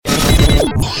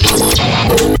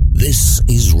This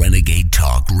is Renegade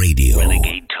Talk Radio.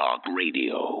 Renegade Talk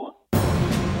Radio.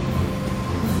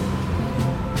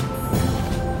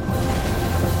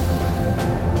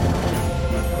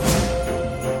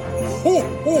 Ho,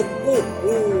 ho, ho,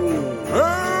 ho!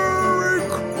 Merry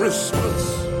Christmas!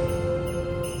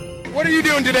 What are you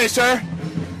doing today, sir?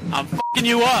 I'm f***ing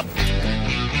you up. F***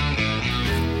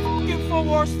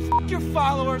 Infowars, f*** your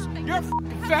followers, you're a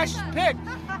f***ing fascist pig.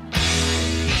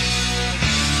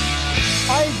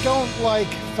 I don't like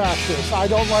fascists. I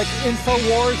don't like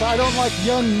Infowars. I don't like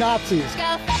young Nazis. Go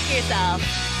f*** yourself.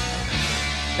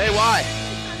 Hey, why?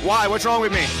 Why? What's wrong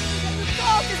with me?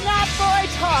 Assault is not boy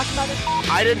talk,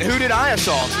 motherfucker. Who did I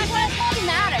assault? What does it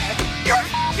matter? You're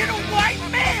f***ing a white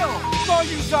male! F*** all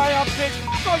you Zion pigs,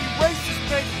 f*** all you racist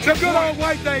pigs. The good old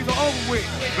white days are over with.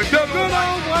 The good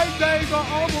old white days are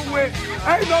over with.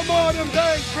 Ain't no more of them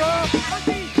days, bro.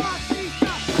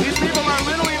 These people are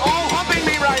literally all humping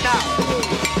me right now.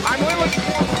 I'm literally...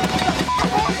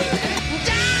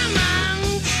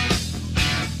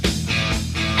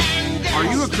 Are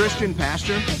you a Christian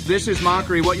pastor? This is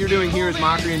mockery. What you're doing here is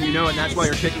mockery, and you know it, and that's why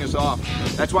you're kicking us off.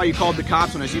 That's why you called the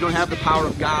cops on us. You don't have the power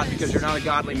of God because you're not a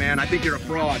godly man. I think you're a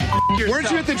fraud. Weren't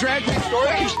you at the drag queen story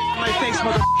hour? My face,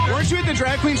 mother. Weren't you at the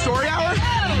drag queen story hour?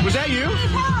 Was that you?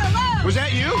 Was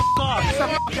that you?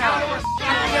 Get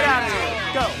out of here.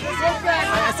 Go.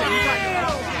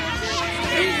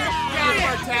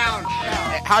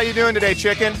 How you doing today,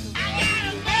 chicken?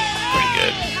 Pretty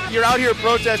good. You're out here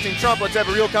protesting Trump. Let's have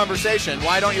a real conversation.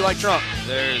 Why don't you like Trump?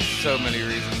 There's so many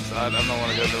reasons. I don't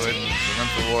want to go into it. The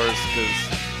Infowars,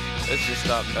 because it's just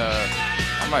not,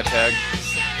 on my tag.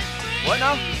 What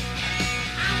now?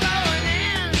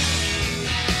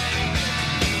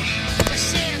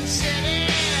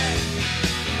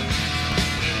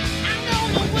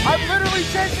 I'm literally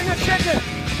chasing a chicken.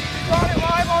 Got it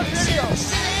live on video.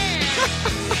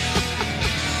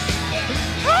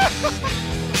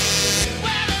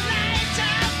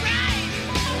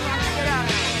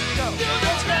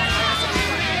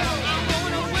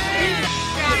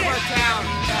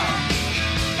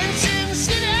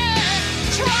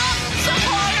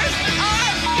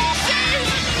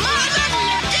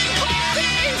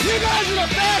 You guys are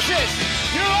the fascists!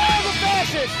 You're all the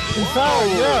fascists! In fact,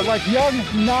 yeah, like young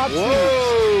Nazis.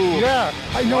 Whoa! Yeah,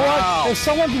 I know Wow. what? If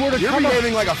someone were to You're come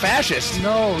behaving like a fascist.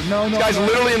 No. This guy's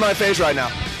literally in my face right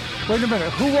now. Wait a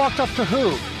minute. Who walked up to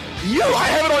who? You! I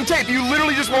have it on tape. You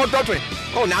literally just walked up to me.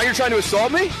 Oh, now you're trying to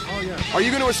assault me? Oh, yeah. Are you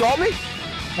going to assault me?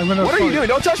 I'm gonna. What are you doing?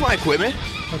 Don't touch my equipment.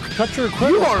 Touch your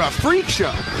equipment. You are a freak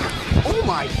show. Oh,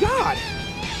 my God.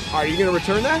 Are you going to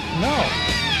return that? No.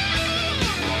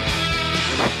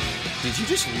 Did you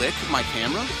just lick my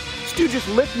camera? This dude just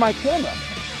licked my camera.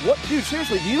 What? Dude,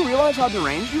 seriously, do you realize how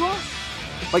deranged you are?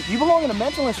 Like, you belong in a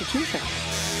mental institution.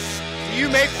 Do you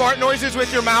make fart noises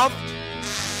with your mouth?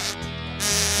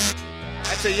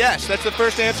 That's a yes. That's the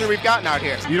first answer we've gotten out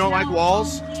here. You don't like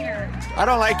walls? I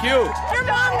don't like you. Your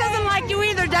mom doesn't like you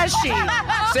either, does she?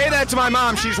 Say that to my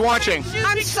mom. She's watching.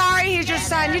 I'm sorry he's your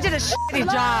son. You did a shitty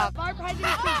job. Our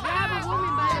president can grab a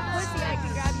woman by the pussy, I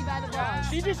can grab you by the balls.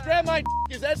 She just grabbed my d***.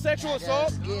 Is that sexual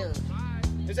assault?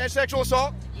 Is that sexual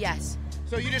assault? Yes.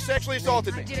 So you just sexually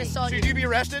assaulted me? I did assault Should you. you be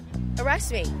arrested?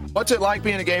 Arrest me. What's it like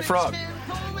being a gay frog?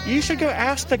 You should go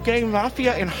ask the gay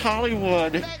mafia in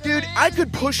Hollywood. Dude, I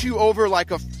could push you over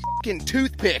like a fucking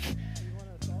toothpick.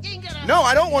 No,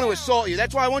 I don't want to assault you.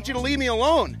 That's why I want you to leave me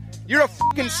alone. You're a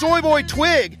fucking soy boy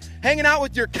twig hanging out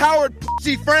with your coward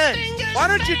pussy friends. Why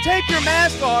don't you take your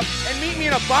mask off and meet me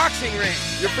in a boxing ring?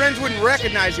 Your friends wouldn't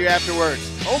recognize you afterwards.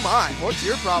 Oh my, what's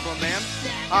your problem, man?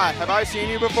 Hi, have I seen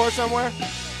you before somewhere?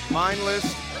 Mindless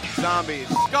zombies.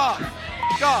 Scoff.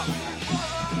 Scoff.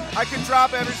 I could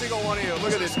drop every single one of you.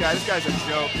 Look at this guy. This guy's a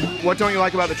joke. What don't you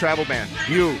like about the travel ban?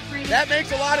 You. That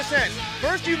makes a lot of sense.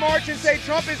 First you march and say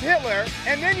Trump is Hitler,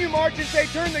 and then you march and say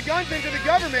turn the guns into the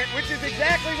government, which is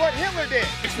exactly what Hitler did.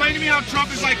 Explain to me how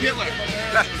Trump is like Hitler.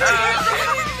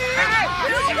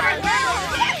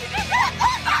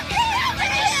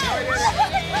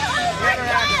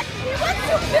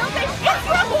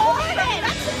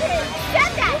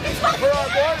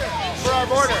 For our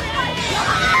border.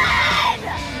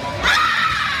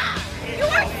 You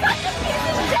are such a piece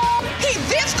of shit. He's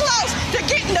this close to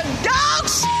getting the dog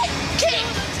shit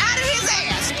kicked out of his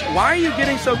ass. Why are you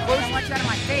getting so close? Watch that in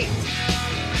my face.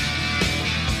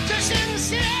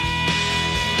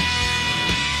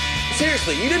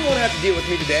 Seriously, you didn't want to have to deal with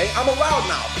me today. I'm a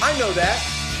loudmouth. I know that.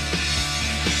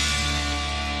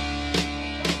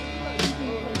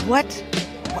 What?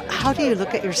 How do you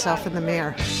look at yourself in the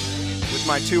mirror? With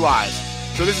my two eyes.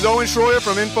 So this is Owen Shroyer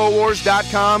from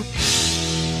Infowars.com.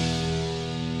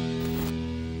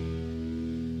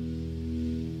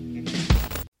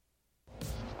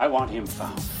 I want him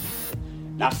found.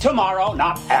 Not tomorrow,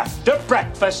 not after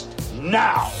breakfast,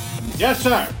 now. Yes,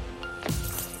 sir.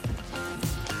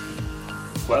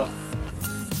 Well,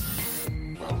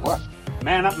 what?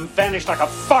 Man up and vanished like a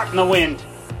fart in the wind.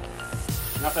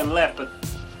 Nothing left but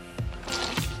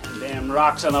damn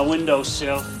rocks on the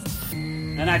windowsill.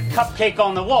 And that cupcake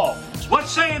on the wall. What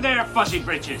say you there, Fuzzy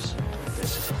Britches?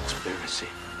 This is a conspiracy.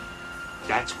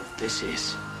 That's what this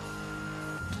is.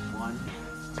 One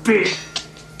big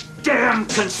damn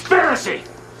conspiracy!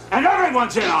 And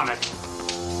everyone's in on it!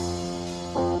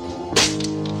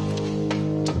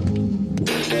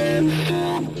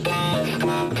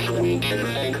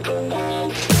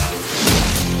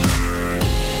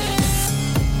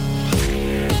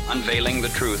 Unveiling the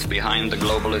truth behind the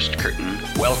globalist curtain.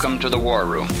 Welcome to the War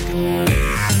Room.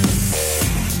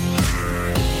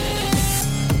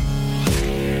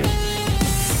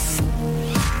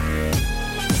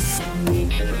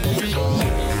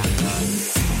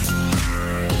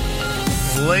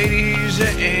 Ladies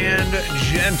and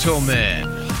gentlemen,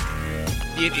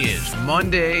 it is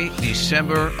Monday,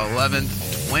 December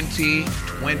 11th,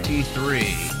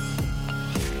 2023.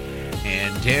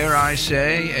 And dare I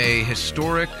say, a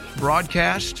historic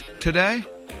broadcast today?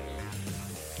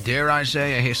 Dare I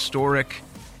say a historic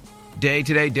day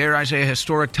today? Dare I say a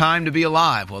historic time to be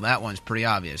alive? Well, that one's pretty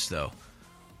obvious, though,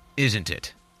 isn't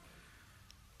it?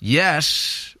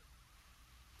 Yes,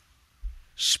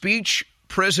 speech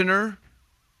prisoner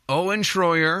Owen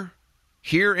Shroyer,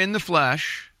 here in the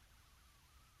flesh.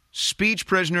 Speech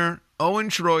prisoner Owen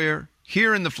Shroyer,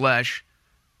 here in the flesh,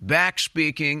 back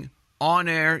speaking on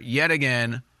air yet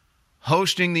again,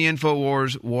 hosting the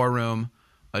Infowars War Room.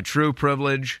 A true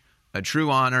privilege, a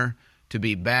true honor to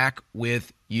be back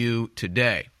with you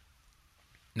today.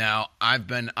 Now, I've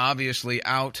been obviously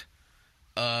out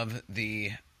of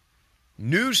the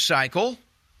news cycle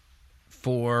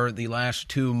for the last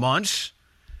 2 months,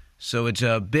 so it's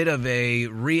a bit of a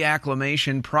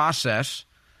reacclimation process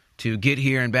to get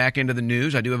here and back into the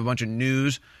news. I do have a bunch of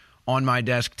news on my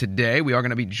desk today. We are going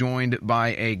to be joined by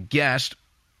a guest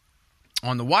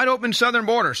on the wide open southern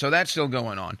border, so that's still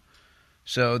going on.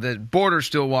 So the border's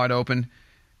still wide open,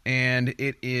 and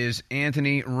it is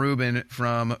Anthony Rubin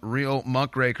from Real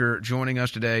Muckraker joining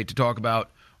us today to talk about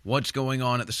what's going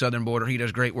on at the southern border. He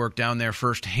does great work down there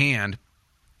firsthand.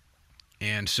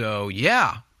 And so,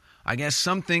 yeah, I guess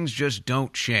some things just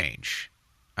don't change.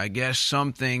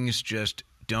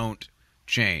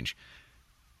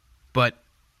 But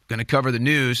going to cover the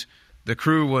news. The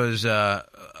crew was a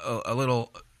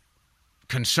little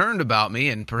concerned about me,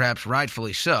 and perhaps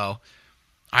rightfully so.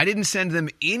 I didn't send them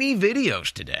any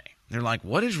videos today. They're like,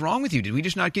 what is wrong with you? Did we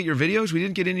just not get your videos? We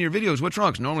didn't get any of your videos. What's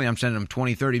wrong? 'Cause normally I'm sending them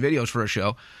 20, 30 videos for a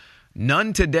show.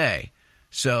 None today.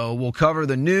 So we'll cover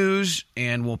the news,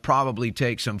 and we'll probably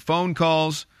take some phone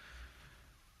calls.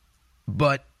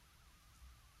 But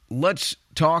let's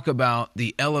talk about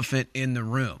the elephant in the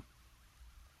room,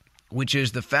 which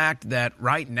is the fact that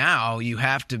right now you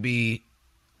have to be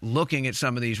looking at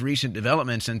some of these recent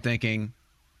developments and thinking,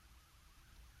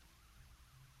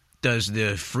 does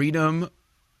the freedom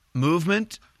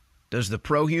movement, does the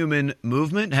pro-human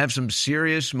movement have some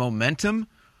serious momentum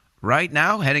right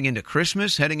now, heading into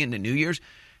Christmas, heading into New Year's,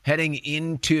 heading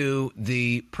into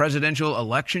the presidential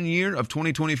election year of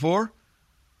 2024?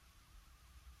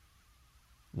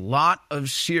 Lot of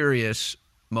serious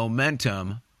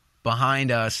momentum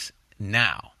behind us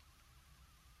now.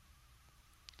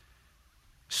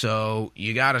 So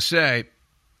you got to say,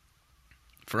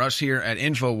 for us here at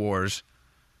Infowars,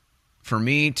 for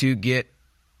me to get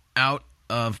out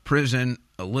of prison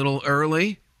a little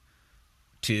early,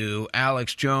 to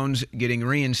Alex Jones getting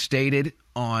reinstated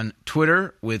on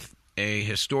Twitter with a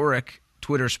historic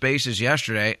Twitter Spaces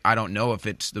yesterday. I don't know if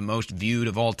it's the most viewed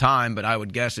of all time, but I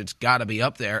would guess it's got to be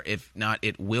up there. If not,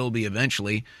 it will be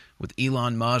eventually, with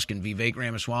Elon Musk and Vivek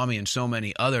Ramaswamy and so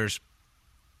many others.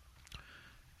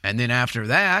 And then after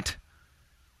that,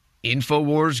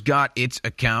 Infowars got its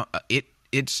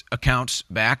accounts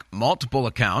back, multiple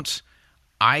accounts.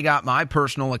 I got my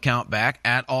personal account back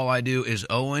at All I Do Is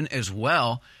Owen as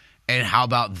well. And how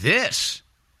about this?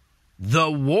 The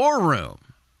War Room.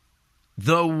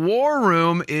 The War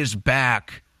Room is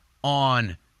back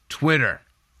on Twitter.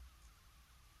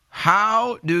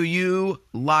 How do you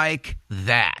like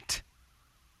that?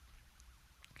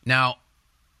 Now,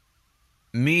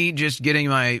 me just getting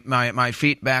my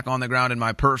feet back on the ground in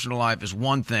my personal life is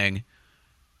one thing,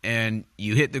 and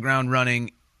you hit the ground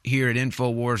running here at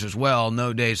Infowars as well,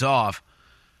 no days off.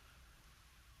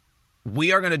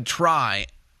 We are going to try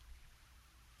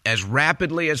as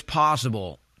rapidly as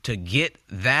possible to get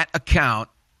that account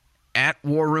at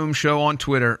War Room Show on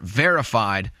Twitter,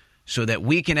 verified, so that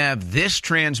we can have this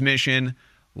transmission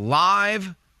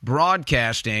live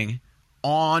broadcasting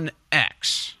on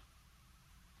X.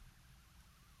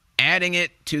 Adding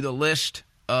it to the list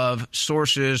of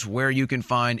sources where you can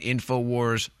find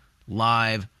Infowars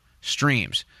live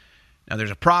streams. Now,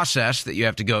 there's a process that you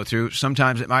have to go through.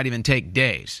 Sometimes it might even take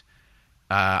days.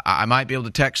 I might be able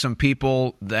to text some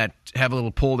people that have a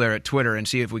little pull there at Twitter and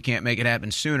see if we can't make it happen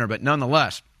sooner. But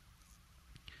nonetheless,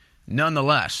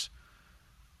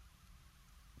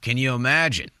 can you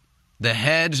imagine? The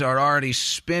heads are already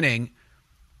spinning.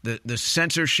 The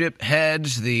censorship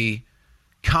heads, the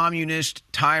communist,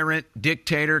 tyrant,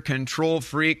 dictator, control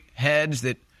freak heads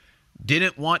that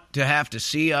didn't want to have to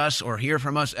see us or hear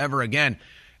from us ever again,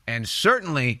 and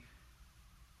certainly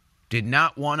did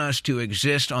not want us to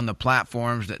exist on the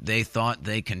platforms that they thought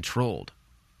they controlled.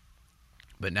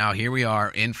 But now here we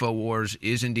are. Infowars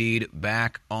is indeed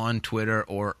back on Twitter,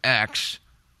 or X,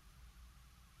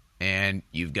 and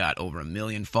you've got over 1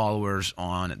 million followers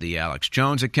on the Alex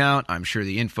Jones account. I'm sure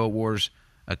the Infowars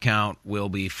account will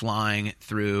be flying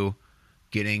through,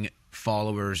 getting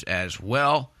followers as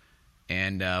well.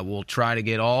 And we'll try to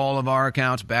get all of our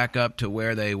accounts back up to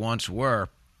where they once were.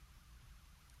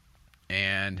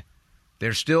 And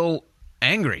they're still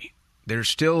angry. They're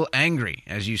still angry.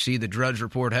 As you see the Drudge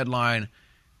Report headline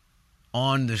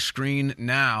on the screen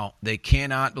now, they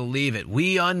cannot believe it.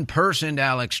 We unpersoned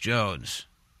Alex Jones.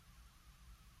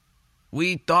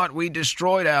 We thought we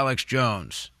destroyed Alex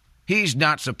Jones. He's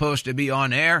not supposed to be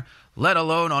on air, let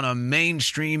alone on a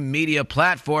mainstream media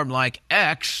platform like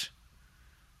X.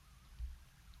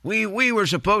 We were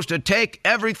supposed to take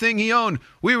everything he owned.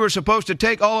 We were supposed to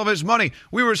take all of his money.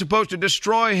 We were supposed to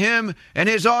destroy him and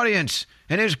his audience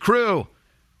and his crew.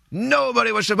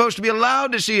 Nobody was supposed to be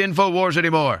allowed to see Infowars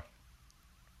anymore.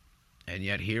 And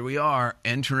yet here we are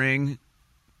entering,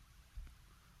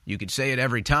 you could say it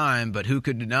every time, but who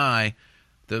could deny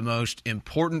the most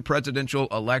important presidential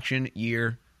election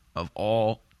year of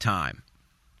all time.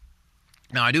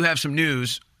 Now, I do have some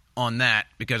news on that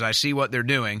because I see what they're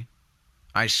doing.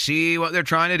 I see what they're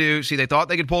trying to do. See, they thought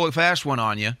they could pull a fast one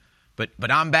on you, but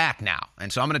I'm back now.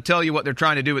 And so I'm going to tell you what they're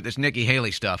trying to do with this Nikki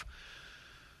Haley stuff.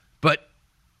 But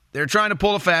they're trying to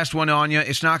pull a fast one on you.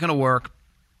 It's not going to work.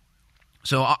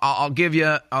 So I'll give you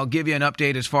an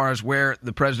update as far as where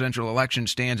the presidential election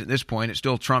stands at this point. It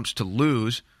still trumps to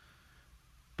lose,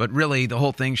 but really the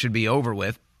whole thing should be over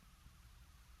with.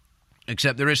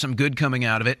 Except there is some good coming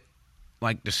out of it.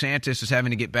 Like DeSantis is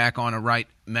having to get back on a right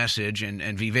message, and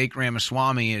Vivek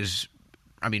Ramaswamy is,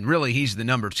 I mean, really he's the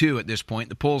number 2 at this point.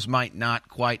 The polls might not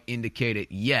quite indicate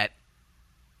it yet,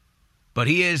 but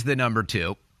he is the number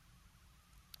 2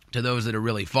 to those that are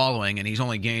really following, and he's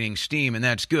only gaining steam, and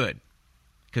that's good.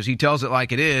 Because he tells it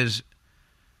like it is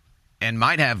and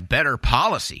might have better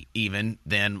policy even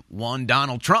than one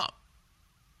Donald Trump.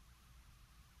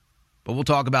 But we'll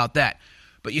talk about that.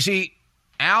 But you see,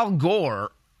 Al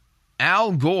Gore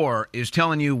is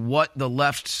telling you what the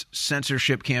left's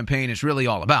censorship campaign is really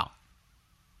all about.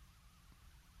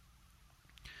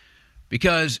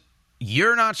 Because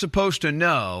you're not supposed to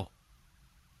know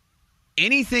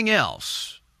anything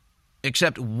else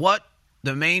except what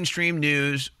the mainstream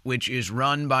news, which is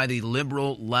run by the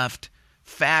liberal left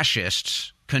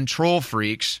fascists, control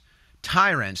freaks,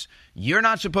 tyrants, you're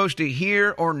not supposed to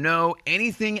hear or know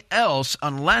anything else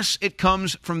unless it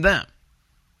comes from them.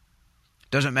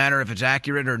 Doesn't matter if it's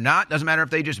accurate or not. Doesn't matter if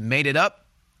they just made it up.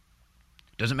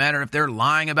 Doesn't matter if they're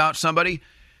lying about somebody.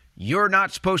 You're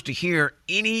not supposed to hear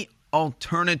any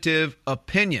alternative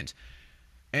opinions.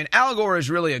 And Al Gore is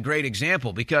really a great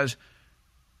example because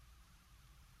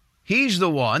he's the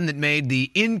one that made the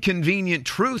Inconvenient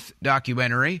Truth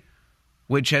documentary,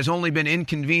 which has only been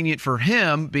inconvenient for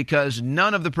him because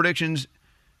none of the predictions,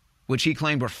 which he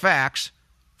claimed were facts,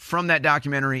 from that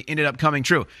documentary ended up coming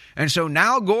true. And so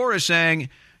now Gore is saying,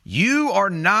 you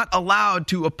are not allowed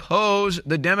to oppose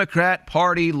the Democrat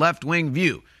Party left-wing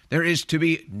view. There is to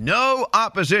be no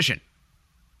opposition.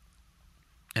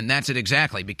 And that's it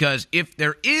exactly, because if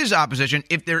there is opposition,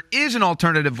 if there is an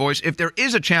alternative voice, if there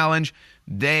is a challenge,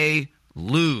 they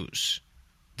lose.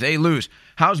 They lose.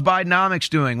 How's Bidenomics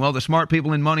doing? Well, the smart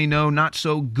people in money know not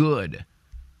so good.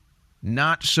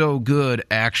 Not so good,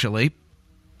 actually.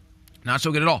 Not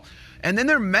so good at all. And then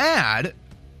they're mad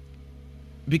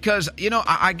because, you know,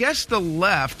 I guess the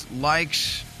left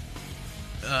likes,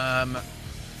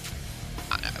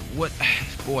 what,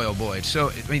 boy, oh boy. So,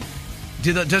 I mean,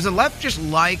 does the left just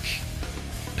like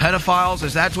pedophiles?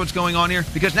 Is that what's going on here?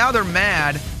 Because now they're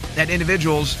mad at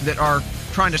individuals that are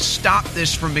trying to stop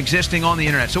this from existing on the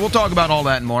internet. So we'll talk about all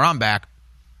that and more. I'm back.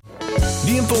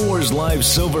 The Infowars Live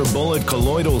Silver Bullet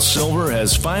Colloidal Silver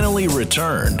has finally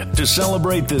returned. To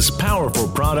celebrate this powerful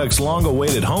product's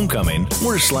long-awaited homecoming,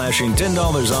 we're slashing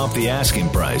 $10 off the asking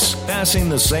price, passing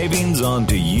the savings on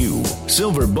to you.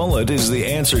 Silver Bullet is the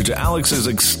answer to Alex's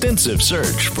extensive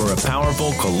search for a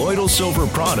powerful colloidal silver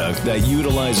product that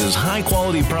utilizes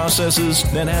high-quality processes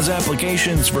that has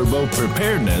applications for both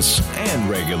preparedness and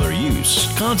regular use.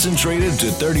 Concentrated to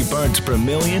 30 parts per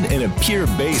million in a pure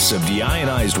base of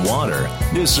deionized water,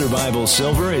 this survival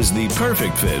silver is the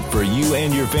perfect fit for you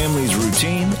and your family's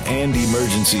routine and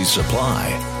emergency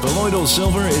supply. Colloidal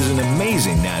silver is an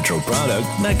amazing natural product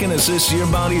that can assist your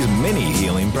body's many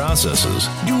healing processes.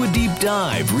 Do a deep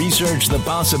dive, research the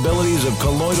possibilities of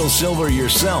colloidal silver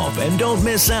yourself, and don't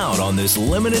miss out on this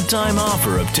limited time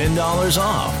offer of $10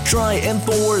 off. Try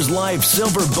Infowars Live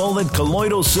Silver Bullet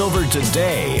Colloidal Silver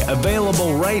today.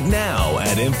 Available right now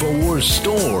at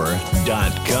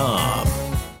InfoWarsStore.com.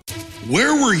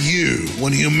 Where were you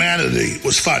when humanity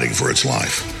was fighting for its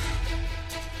life?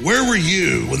 Where were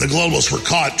you when the globalists were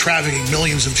caught trafficking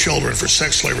millions of children for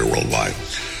sex slavery worldwide?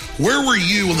 Where were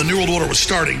you when the New World Order was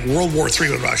starting World War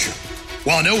III with Russia?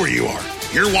 Well, I know where you are.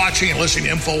 You're watching and listening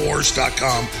to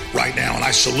Infowars.com right now, and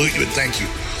I salute you and thank you.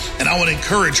 And I want to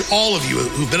encourage all of you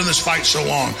who've been in this fight so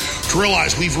long to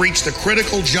realize we've reached the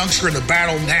critical juncture in the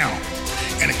battle now.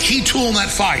 And a key tool in that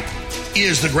fight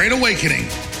is the Great Awakening,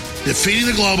 defeating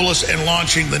the globalists and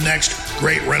launching the next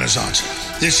great renaissance.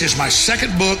 This is my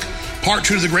second book, part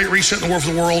 2 of the Great Reset in the War for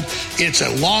the World. It's a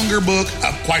longer book,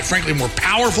 quite frankly, a more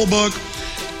powerful book.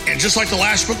 And just like the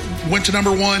last book went to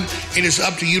number 1, it is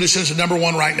up to you to send it to number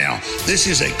 1 right now. This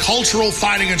is a cultural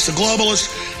fight against the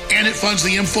globalists, and it funds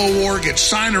the InfoWar. Get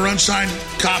signed or unsigned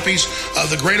copies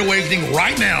of The Great Awakening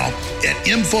right now at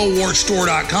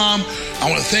InfoWarsStore.com.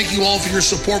 I want to thank you all for your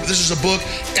support, but this is a book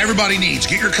everybody needs.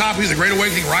 Get your copy of The Great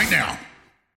Awakening right now.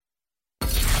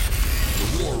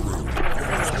 The War Room.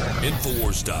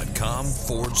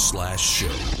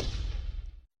 Infowars.com/show.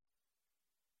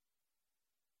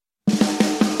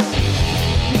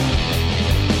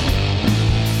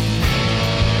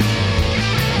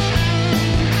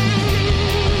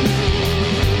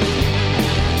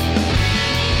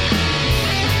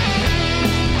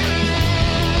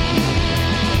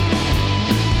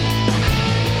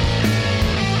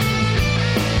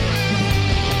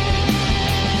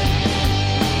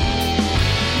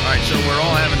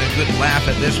 Good laugh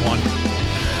at this one.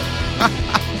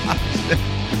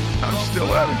 I'm still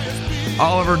laughing.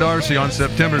 Oliver Darcy on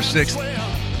September 6th,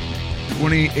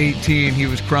 2018. He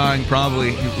was crying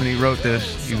probably when he wrote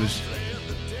this.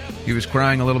 He was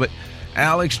crying a little bit.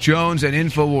 Alex Jones and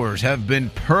Infowars have been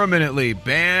permanently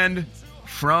banned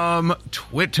from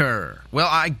Twitter. Well,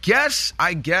 I guess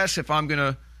if I'm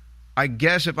gonna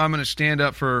stand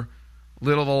up for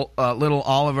little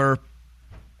Oliver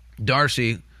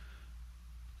Darcy.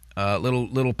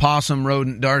 Little possum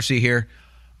rodent Darcy here.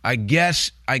 I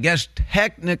guess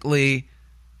technically,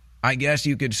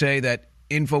 you could say that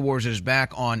Infowars is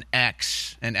back on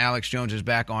X and Alex Jones is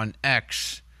back on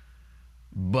X.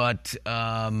 But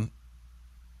that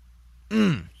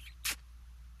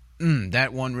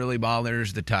one really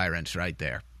bothers the tyrants right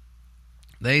there.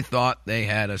 They thought they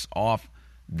had us off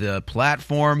the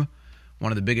platform,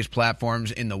 one of the biggest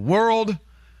platforms in the world.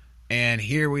 And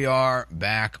here we are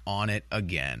back on it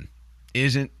again.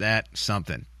 Isn't that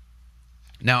something?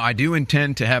 Now, I do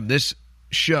intend to have this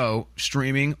show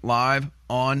streaming live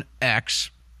on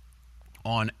X,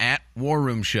 on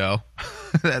 @WarRoomShow.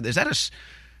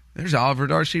 There's Oliver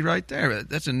Darcy right there.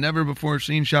 That's a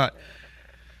never-before-seen shot.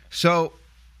 So,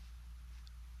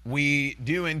 we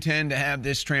do intend to have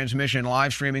this transmission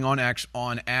live streaming on X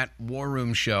on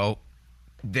 @WarRoomShow.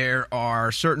 There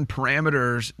are certain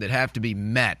parameters that have to be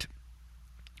met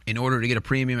in order to get a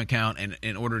premium account and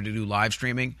in order to do live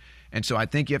streaming. And so I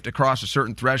think you have to cross a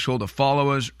certain threshold of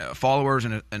followers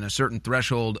and a certain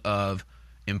threshold of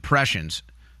impressions.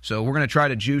 So we're going to try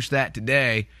to juice that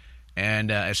today.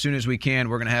 And as soon as we can,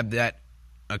 we're going to have that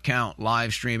account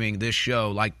live streaming this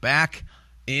show like back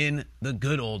in the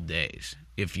good old days,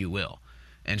 if you will.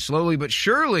 And slowly but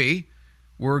surely,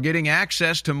 we're getting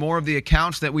access to more of the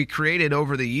accounts that we created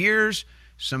over the years,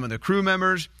 some of the crew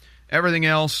members, everything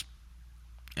else.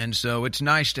 And so it's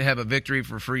nice to have a victory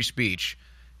for free speech.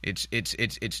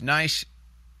 It's nice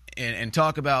and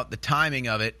talk about the timing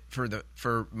of it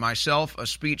for myself, a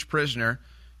speech prisoner,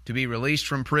 to be released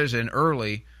from prison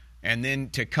early and then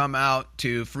to come out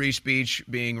to free speech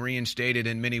being reinstated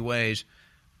in many ways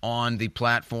on the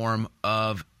platform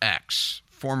of X,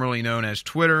 formerly known as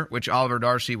Twitter, which Oliver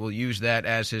Darcy will use that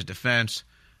as his defense,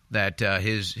 that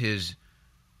his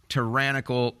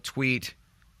tyrannical tweet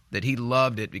that he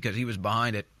loved it because he was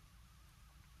behind it.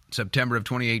 September of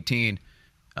 2018,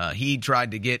 he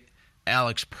tried to get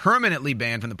Alex permanently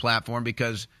banned from the platform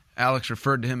because Alex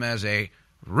referred to him as a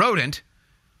rodent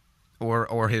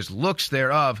or his looks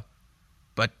thereof.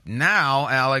 But now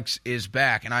Alex is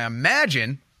back, and I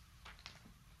imagine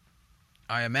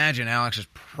Alex is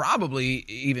probably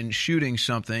even shooting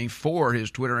something for his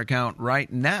Twitter account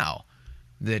right now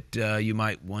that you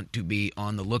might want to be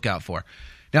on the lookout for.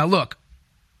 Now, look,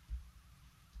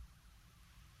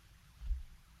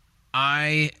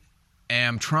 I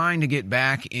am trying to get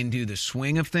back into the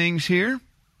swing of things here.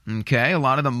 Okay, a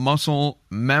lot of the muscle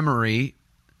memory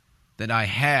that I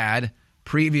had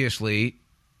previously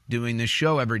doing this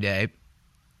show every day,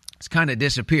 it's kind of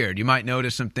disappeared. You might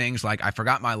notice some things like I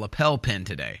forgot my lapel pin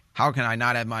today. How can I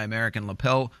not have my American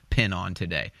lapel pin on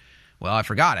today? Well, I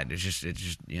forgot it. It's just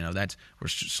we're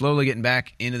slowly getting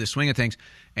back into the swing of things.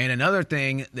 And another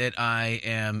thing that I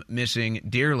am missing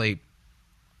dearly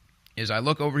is I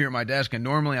look over here at my desk, and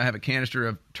normally I have a canister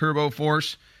of Turbo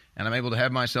Force, and I'm able to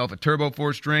have myself a Turbo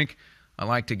Force drink. I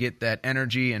like to get that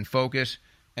energy and focus.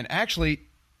 And actually,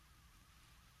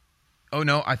 oh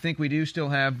no, I think we do still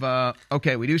have,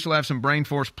 we do still have some Brain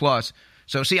Force Plus.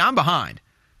 So see, I'm behind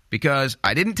because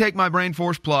I didn't take my Brain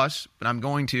Force Plus, but I'm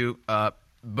going to,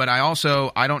 but I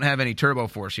don't have any Turbo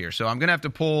Force here. So I'm going to have to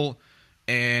pull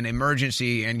an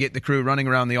emergency and get the crew running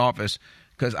around the office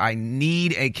because I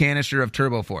need a canister of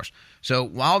Turbo Force. So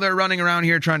while they're running around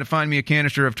here trying to find me a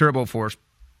canister of Turbo Force,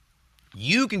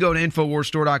 you can go to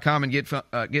InfoWarsStore.com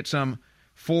and get some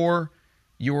for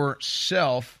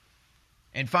yourself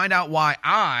and find out why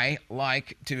I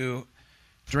like to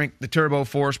drink the Turbo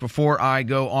Force before I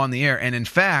go on the air. And in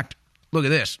fact, look at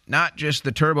this, not just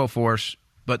the Turbo Force,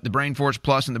 but the Brain Force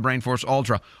Plus and the Brain Force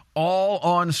Ultra, all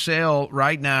on sale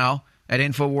right now at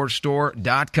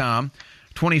InfoWarsStore.com.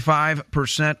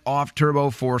 25% off Turbo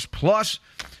Force Plus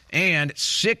and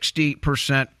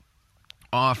 60%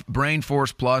 off Brain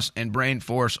Force Plus and Brain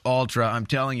Force Ultra. I'm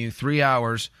telling you, 3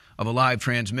 hours of a live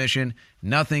transmission.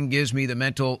 Nothing gives me the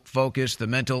mental focus, the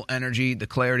mental energy, the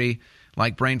clarity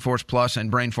like Brain Force Plus and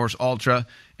Brain Force Ultra.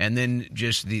 And then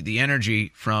just the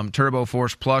energy from Turbo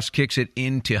Force Plus kicks it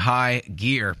into high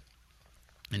gear.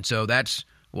 And so that's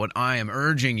what I am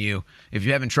urging you. If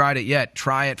you haven't tried it yet,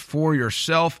 try it for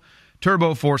yourself.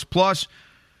 Turbo Force Plus,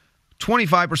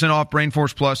 25% off Brain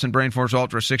Force Plus and Brain Force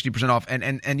Ultra, 60% off.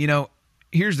 And you know,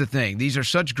 here's the thing. These are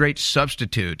such great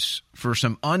substitutes for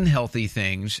some unhealthy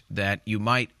things that you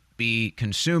might be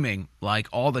consuming, like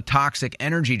all the toxic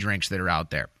energy drinks that are out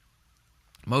there.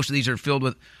 Most of these are filled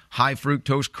with high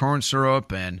fructose corn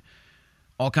syrup and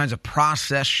all kinds of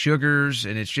processed sugars,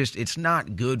 and it's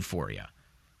not good for you.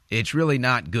 It's really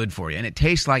not good for you, and it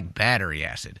tastes like battery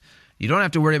acid. You don't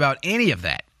have to worry about any of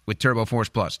that with Turbo Force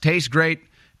Plus. Tastes great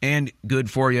and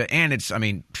good for you, and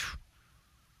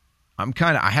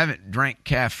I haven't drank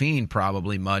caffeine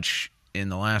probably much in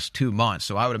the last 2 months,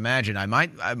 so I would imagine I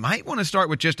might want to start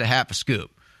with just a half a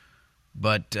scoop.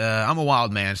 But I'm a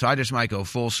wild man, so I just might go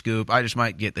full scoop. I just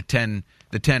might get the 10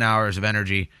 hours of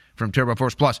energy from Turbo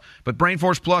Force Plus. But Brain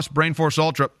Force Plus, Brain Force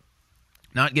Ultra,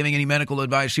 not giving any medical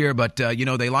advice here, but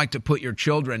they like to put your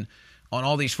children on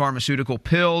all these pharmaceutical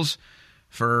pills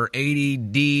for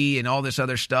ADD and all this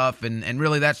other stuff, and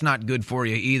really that's not good for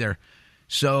you either.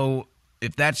 So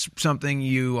if that's something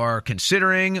you are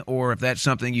considering, or if that's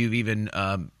something you've even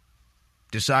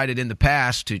decided in the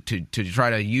past to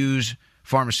try to use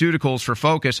pharmaceuticals for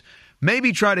focus,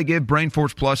 maybe try to give Brain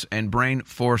Force Plus and Brain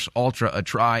Force Ultra a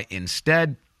try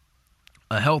instead.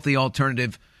 A healthy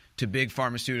alternative to big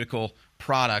pharmaceutical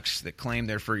products that claim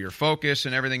they're for your focus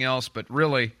and everything else, but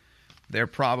really they're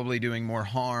probably doing more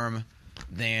harm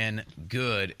than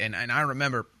good. And I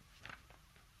remember,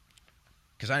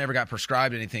 because I never got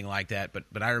prescribed anything like that,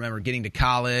 but I remember getting to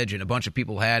college and a bunch of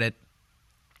people had it,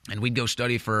 and we'd go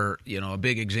study for a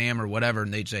big exam or whatever,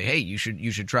 and they'd say, hey, you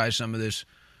should try some of this.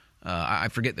 I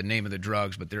forget the name of the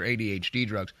drugs, but they're ADHD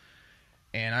drugs.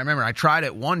 And I remember I tried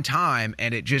it one time,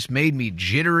 and it just made me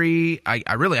jittery.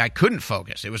 I couldn't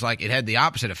focus. It was like it had the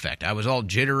opposite effect. I was all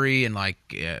jittery and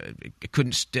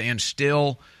couldn't stand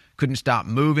still, couldn't stop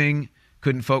moving,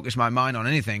 couldn't focus my mind on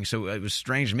anything. So it was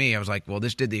strange to me. I was like, well,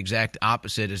 this did the exact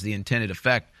opposite as the intended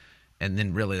effect. And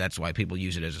then really that's why people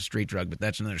use it as a street drug, but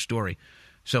that's another story.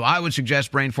 So I would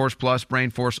suggest Brain Force Plus,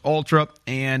 Brain Force Ultra,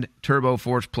 and Turbo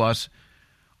Force Plus,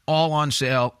 all on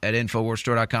sale at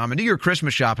InfoWarsStore.com. And do your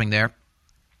Christmas shopping there.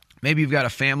 Maybe you've got a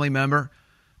family member,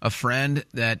 a friend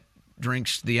that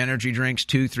drinks the energy drinks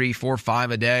 2, 3, 4,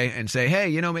 5 a day, and say,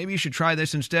 hey, maybe you should try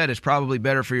this instead. It's probably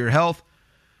better for your health.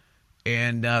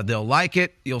 And they'll like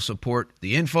it. You'll support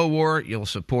the Infowar. You'll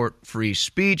support free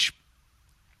speech.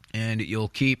 And you'll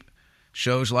keep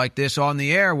shows like this on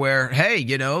the air where, hey,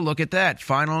 you know, look at that.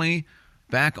 Finally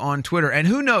back on Twitter. And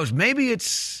who knows, maybe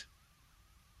it's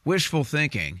wishful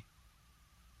thinking.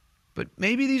 But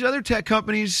maybe these other tech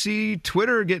companies see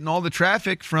Twitter getting all the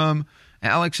traffic from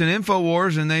Alex and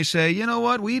Infowars, and they say, you know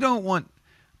what, we don't want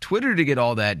Twitter to get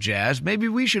all that jazz. Maybe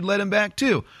we should let him back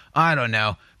too. I don't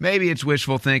know. Maybe it's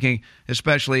wishful thinking,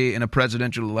 especially in a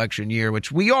presidential election year,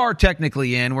 which we are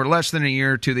technically in. We're less than a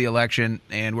year to the election,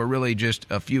 and we're really just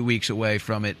a few weeks away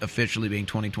from it officially being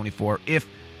 2024, if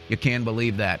you can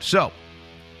believe that. So,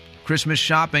 Christmas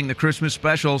shopping, the Christmas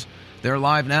specials, they're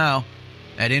live now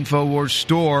at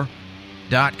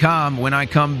InfoWarsStore.com. When I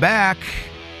come back,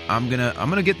 I'm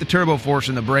gonna get the Turbo Force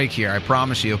in the break here, I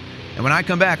promise you. And when I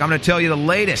come back, I'm going to tell you the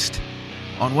latest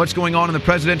on what's going on in the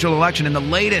presidential election and the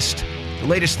latest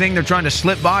thing they're trying to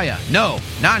slip by you. No,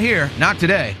 not here, not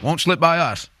today. Won't slip by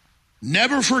us.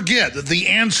 Never forget that the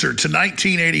answer to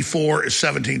 1984 is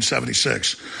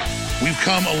 1776. We've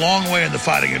come a long way in the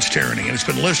fight against tyranny, and it's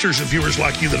been listeners and viewers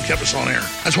like you that have kept us on air.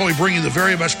 That's why we bring you the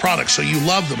very best products, so you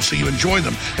love them, so you enjoy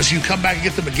them, and so you come back and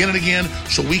get them again and again,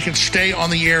 so we can stay on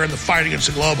the air in the fight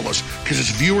against the globalists, because it's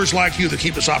viewers like you that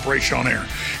keep this operation on air.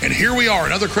 And here we are,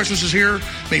 another Christmas is here,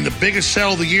 being the biggest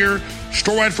sale of the year,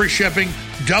 store-wide free shipping,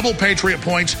 double Patriot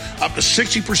points, up to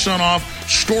 60% off,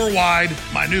 store-wide,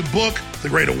 my new book, The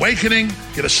Great Awakening,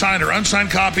 get a signed or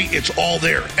unsigned copy, it's all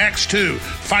there. X2,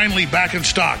 finally back in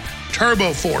stock.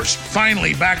 Turbo Force,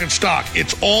 finally back in stock.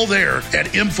 It's all there at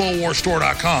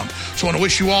InfoWarsStore.com. So I want to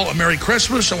wish you all a Merry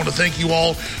Christmas. I want to thank you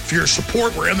all for your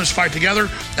support. We're in this fight together.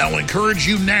 And I want to encourage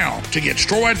you now to get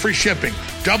store-wide free shipping,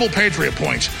 double Patriot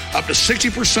points, up to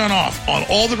 60% off on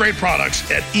all the great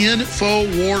products at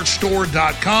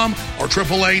InfoWarsStore.com or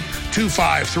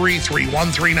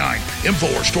 888-253-3139.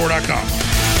 InfoWarsStore.com.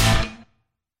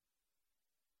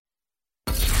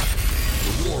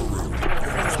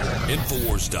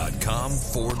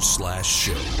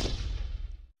 Infowars.com/show.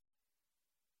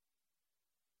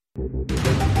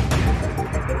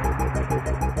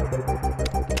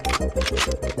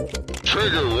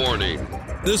 Trigger warning.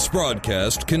 This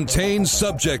broadcast contains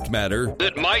subject matter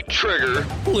that might trigger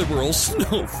liberal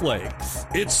snowflakes.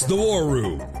 It's The War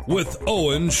Room with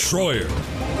Owen Shroyer.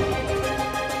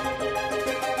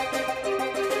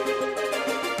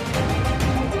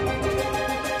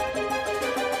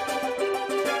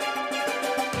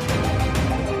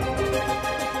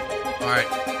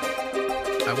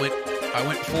 I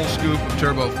went full scoop of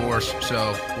Turbo Force,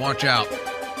 so watch out.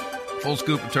 Full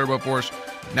scoop of Turbo Force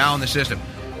now in the system.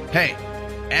 Hey,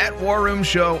 at War Room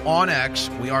Show on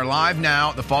X, we are live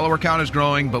now. The follower count is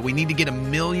growing, but we need to get 1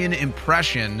 million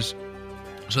impressions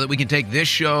so that we can take this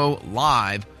show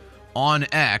live on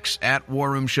X, at War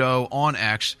Room Show on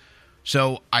X.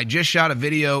 So I just shot a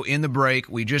video in the break.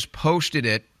 We just posted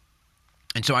it.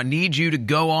 And so I need you to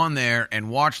go on there and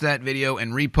watch that video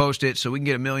and repost it so we can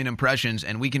get 1 million impressions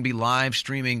and we can be live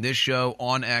streaming this show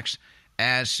on X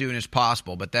as soon as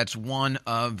possible. But that's one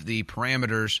of the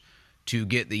parameters to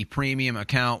get the premium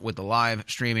account with the live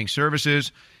streaming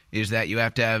services, is that you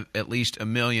have to have at least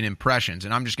 1 million impressions.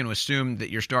 And I'm just going to assume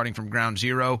that you're starting from ground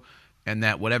zero and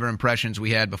that whatever impressions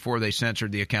we had before they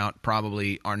censored the account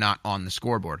probably are not on the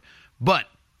scoreboard. But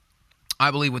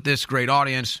I believe with this great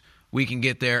audience, we can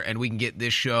get there and we can get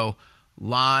this show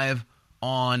live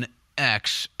on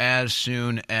X as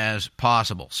soon as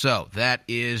possible. So that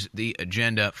is the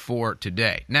agenda for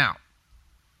today. Now,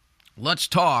 let's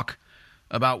talk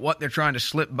about what they're trying to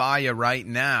slip by you right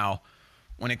now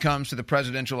when it comes to the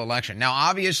presidential election. Now,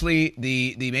 obviously,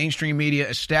 the mainstream media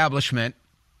establishment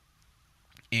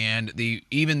and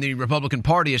even the Republican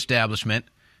Party establishment,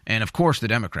 and of course the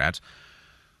Democrats,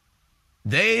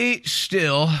 they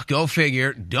still, go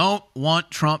figure, don't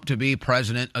want Trump to be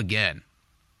president again.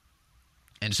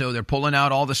 And so they're pulling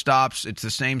out all the stops. It's the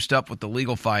same stuff with the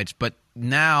legal fights. But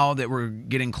now that we're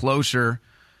getting closer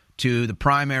to the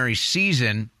primary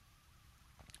season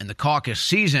and the caucus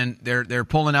season, they're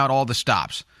pulling out all the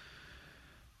stops.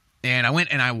 And I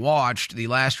went and I watched the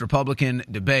last Republican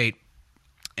debate.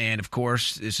 And, of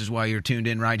course, this is why you're tuned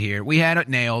in right here. We had it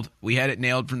nailed. We had it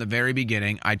nailed from the very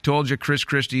beginning. I told you Chris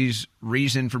Christie's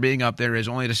reason for being up there is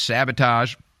only to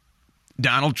sabotage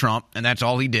Donald Trump, and that's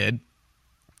all he did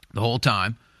the whole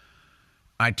time.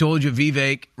 I told you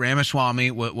Vivek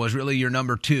Ramaswamy was really your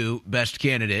number 2 best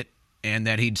candidate, and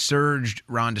that he'd surged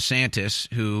Ron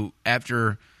DeSantis, who,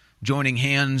 after joining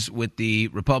hands with the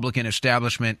Republican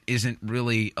establishment, isn't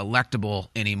really electable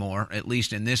anymore, at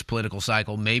least in this political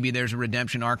cycle. Maybe there's a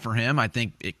redemption arc for him. I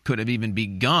think it could have even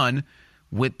begun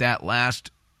with that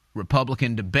last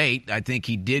Republican debate. I think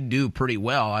he did do pretty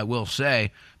well, I will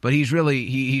say, but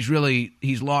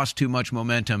he's lost too much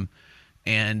momentum,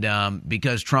 and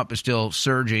because Trump is still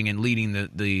surging and leading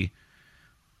the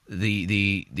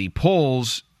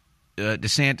polls,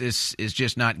 DeSantis is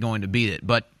just not going to beat it.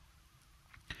 But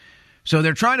so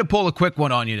they're trying to pull a quick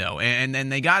one on you, though, and then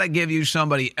they got to give you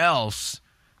somebody else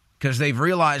because they've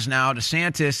realized now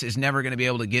DeSantis is never going to be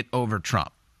able to get over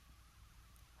Trump.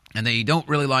 And they don't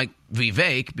really like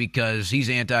Vivek because he's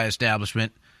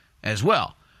anti-establishment as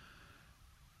well.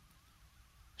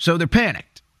 So they're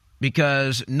panicked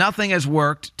because nothing has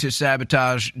worked to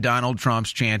sabotage Donald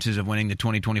Trump's chances of winning the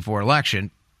 2024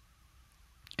 election,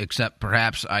 except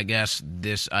perhaps, I guess,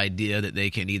 this idea that they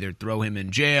can either throw him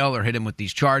in jail or hit him with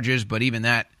these charges. But even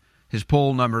that, his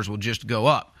poll numbers will just go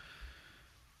up.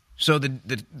 So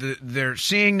they're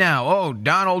seeing now,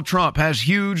 Donald Trump has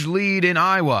huge lead in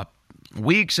Iowa,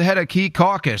 weeks ahead of key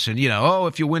caucus. And,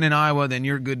 if you win in Iowa, then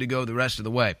you're good to go the rest of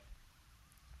the way.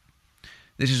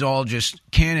 This is all just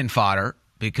cannon fodder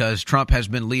because Trump has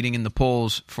been leading in the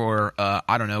polls for,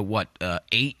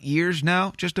 8 years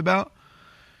now, just about.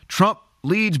 Trump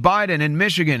leads Biden in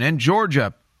Michigan and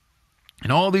Georgia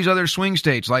and all these other swing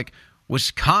states like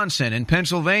Wisconsin and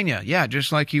Pennsylvania. Yeah,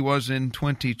 just like he was in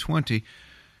 2020.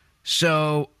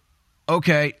 So,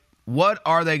 okay, what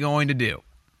are they going to do?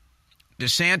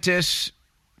 DeSantis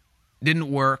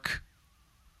didn't work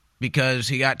because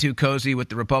he got too cozy with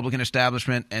the Republican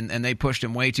establishment and they pushed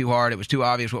him way too hard. It was too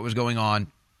obvious what was going on.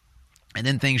 And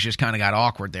then things just kind of got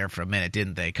awkward there for a minute,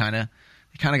 didn't they? It kind of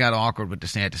got awkward with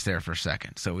DeSantis there for a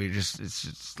second. So it's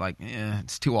just like,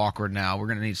 it's too awkward now. We're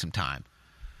going to need some time.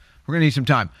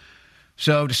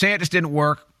 So DeSantis didn't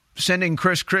work. Sending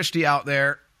Chris Christie out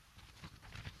there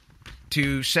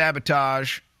to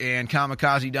sabotage and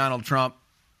kamikaze Donald Trump,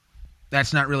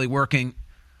 that's not really working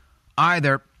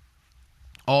either.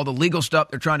 All the legal stuff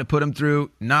they're trying to put him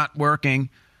through, not working.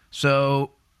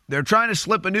 So they're trying to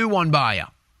slip a new one by you.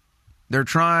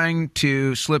 And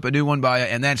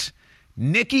that's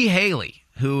Nikki Haley,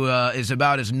 who is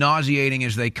about as nauseating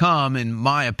as they come, in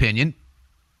my opinion.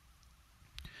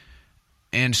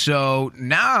 And so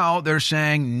now they're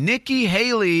saying Nikki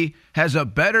Haley has a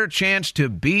better chance to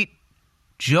beat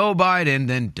Joe Biden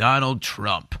than Donald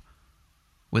Trump.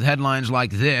 With headlines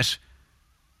like this,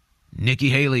 Nikki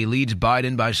Haley leads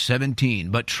Biden by 17,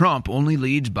 but Trump only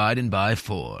leads Biden by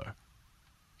 4.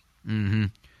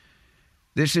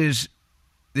 This is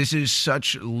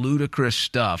such ludicrous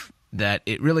stuff that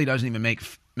it really doesn't even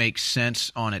make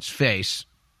sense on its face.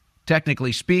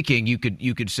 Technically speaking, you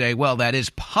could say, well, that is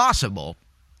possible.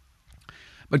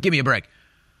 But give me a break.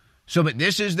 So, but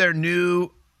this is their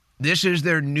new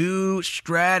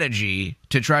strategy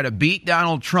to try to beat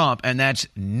Donald Trump, and that's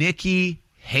Nikki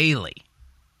Haley.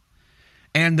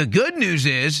 And the good news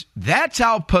is that's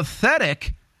how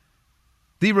pathetic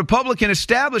the Republican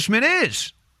establishment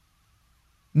is.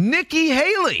 Nikki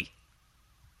Haley.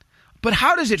 But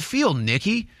how does it feel,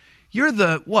 Nikki? You're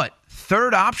the,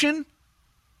 third option?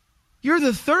 You're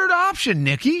the third option,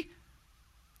 Nikki.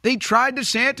 They tried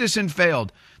DeSantis and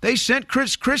failed. They sent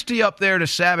Chris Christie up there to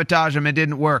sabotage him and it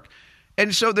didn't work.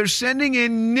 And so they're sending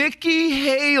in Nikki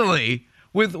Haley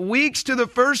with weeks to the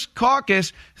first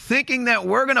caucus thinking that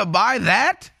we're going to buy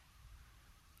that?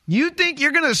 You think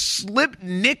you're going to slip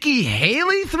Nikki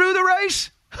Haley through the race?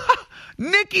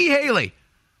 Nikki Haley.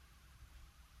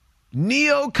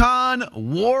 Neocon,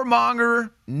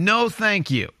 warmonger, no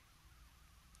thank you.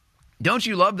 Don't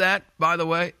you love that, by the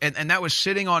way? And that was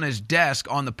sitting on his desk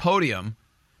on the podium.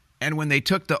 And when they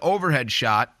took the overhead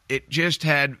shot, it just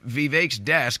had Vivek's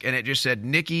desk, and it just said,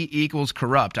 Nikki equals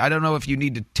corrupt. I don't know if you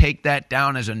need to take that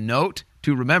down as a note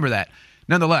to remember that.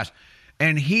 Nonetheless,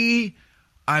 and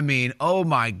oh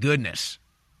my goodness.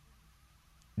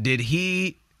 Did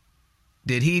he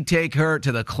take her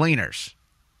to the cleaners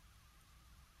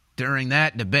during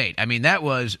that debate? I mean, that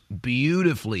was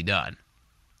beautifully done.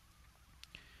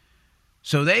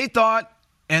 So they thought,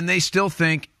 and they still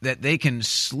think, that they can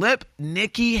slip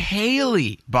Nikki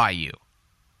Haley by you.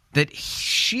 That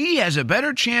she has a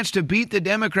better chance to beat the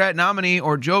Democrat nominee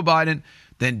or Joe Biden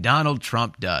than Donald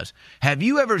Trump does. Have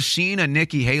you ever seen a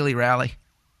Nikki Haley rally?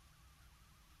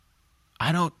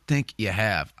 I don't think you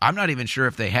have. I'm not even sure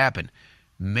if they happen.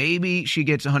 Maybe she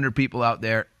gets 100 people out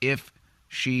there if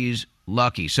she's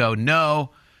lucky. So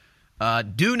no,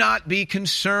 do not be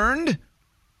concerned.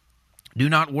 Do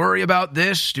not worry about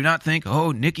this. Do not think,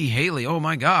 Nikki Haley, oh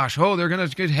my gosh, they're going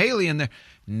to get Haley in there.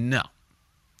 No.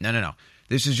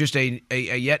 This is just a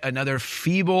yet another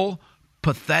feeble,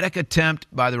 pathetic attempt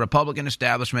by the Republican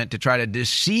establishment to try to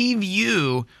deceive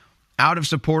you out of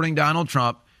supporting Donald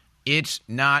Trump It's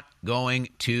not going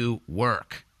to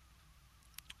work.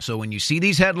 So when you see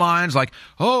these headlines like,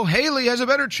 oh, Haley has a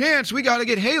better chance, we got to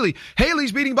get Haley.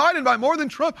 Haley's beating Biden by more than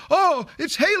Trump. Oh,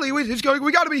 it's Haley.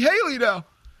 We got to be Haley now.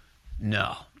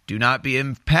 No, do not be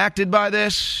impacted by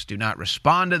this. Do not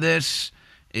respond to this.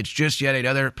 It's just yet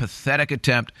another pathetic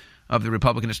attempt of the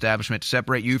Republican establishment to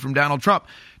separate you from Donald Trump.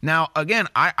 Now, again,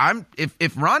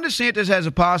 if Ron DeSantis has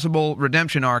a possible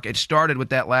redemption arc, it started with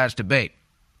that last debate.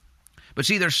 But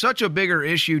see, there's such a bigger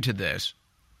issue to this.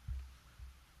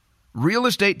 Real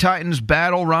estate titans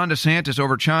battle Ron DeSantis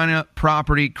over China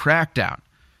property crackdown.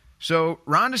 So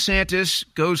Ron DeSantis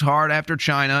goes hard after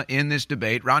China in this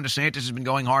debate. Ron DeSantis has been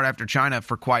going hard after China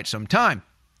for quite some time.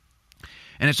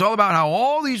 And it's all about how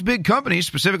all these big companies,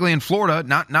 specifically in Florida,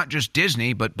 not just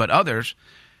Disney, but others,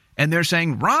 and they're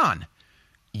saying, Ron,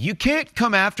 you can't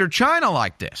come after China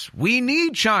like this. We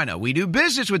need China. We do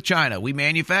business with China. We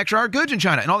manufacture our goods in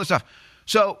China and all this stuff.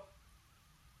 So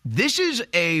this is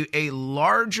a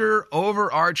larger,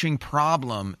 overarching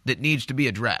problem that needs to be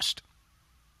addressed.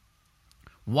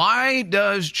 Why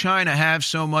does China have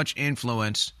so much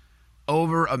influence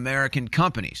over American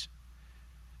companies?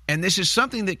 And this is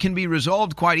something that can be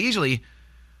resolved quite easily.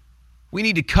 We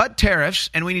need to cut tariffs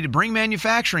and we need to bring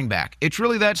manufacturing back. It's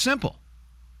really that simple.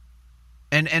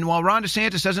 And while Ron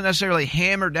DeSantis doesn't necessarily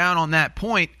hammer down on that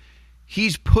point,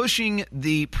 he's pushing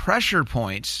the pressure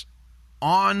points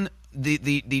on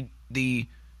the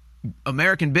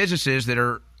American businesses that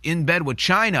are in bed with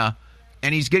China,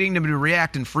 and he's getting them to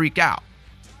react and freak out.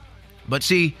 But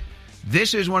see,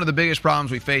 this is one of the biggest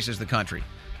problems we face as the country.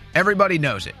 Everybody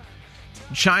knows it.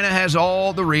 China has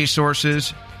all the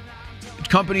resources.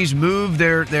 Companies move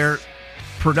their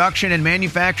production and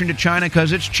manufacturing to China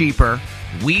because it's cheaper.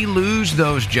 We lose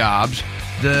those jobs.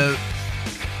 The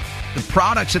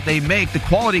products that they make, the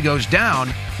quality goes down.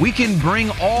 We can bring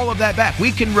all of that back.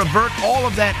 We can revert all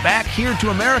of that back here to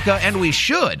America, and we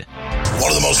should.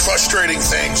 One of the most frustrating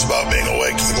things about being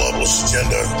awake to the globalist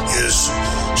agenda is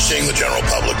seeing the general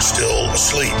public still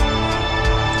asleep.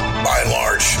 By and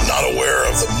large, not aware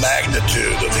of the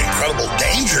magnitude of the incredible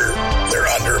danger they're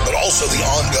under, but also the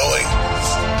ongoing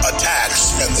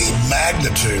attacks and the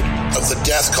magnitude of the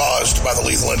death caused by the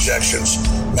lethal injections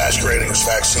masquerading as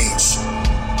vaccines.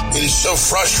 It is so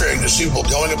frustrating to see people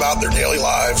going about their daily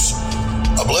lives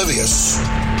oblivious.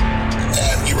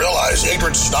 And you realize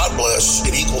ignorance is not bliss,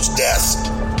 it equals death.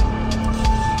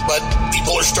 But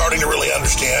people are starting to really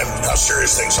understand how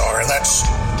serious things are, and that's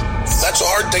a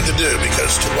hard thing to do,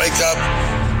 because to wake up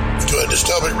to a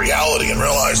dystopic reality and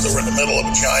realize that we're in the middle of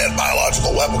a giant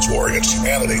biological weapons war against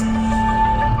humanity,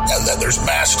 and that there's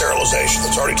mass sterilization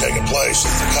that's already taken place,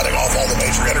 and they're cutting off all the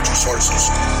major energy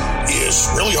sources, is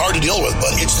really hard to deal with,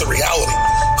 but it's the reality.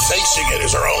 Facing it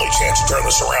is our only chance to turn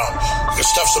this around, because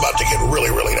stuff's about to get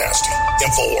really, really nasty.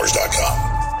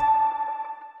 Infowars.com.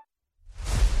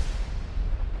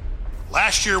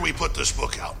 Last year we put this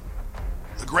book out,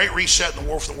 The Great Reset and the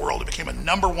War for the World. It became a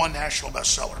 #1 national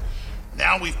bestseller.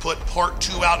 Now we've put part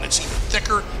 2 out, and it's even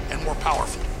thicker and more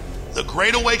powerful. The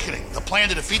Great Awakening, the plan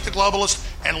to defeat the globalists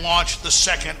and launch the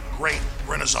second Great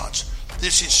Renaissance.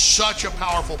 This is such a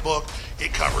powerful book.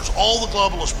 It covers all the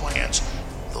globalist plans,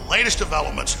 the latest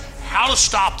developments, how to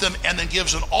stop them, and then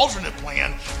gives an alternate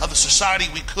plan of the society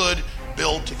we could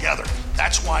build together.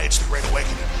 That's why it's the Great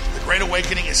Awakening. The Great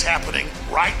Awakening is happening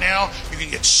right now. You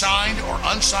can get signed or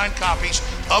unsigned copies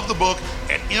of the book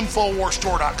at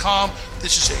InfoWarsStore.com.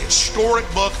 This is a historic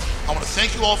book. I want to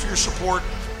thank you all for your support.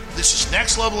 This is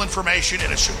next level information,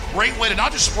 and it's a great way to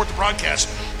not just support the broadcast,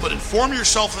 but inform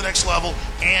yourself to the next level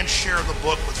and share the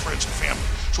book with friends and family.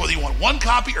 So whether you want one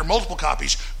copy or multiple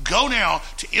copies, go now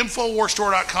to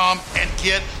InfoWarsStore.com and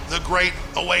get The Great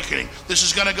Awakening. This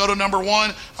is going to go to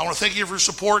 #1. I want to thank you for your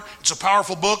support. It's a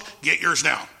powerful book. Get yours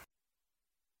now.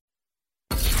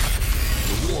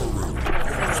 The War Room.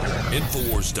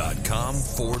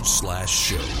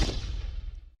 Infowars.com/show.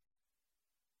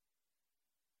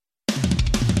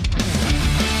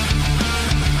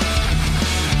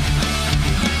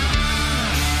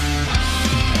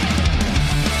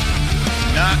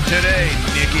 Not today,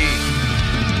 Nikki.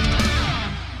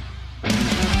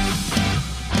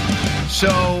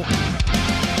 So,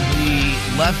 the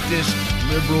leftist,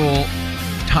 liberal,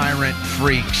 tyrant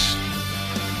freaks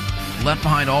left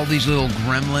behind all these little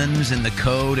gremlins in the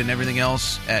code and everything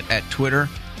else at Twitter.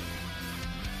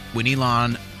 When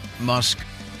Elon Musk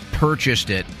purchased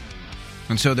it.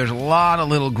 And so there's a lot of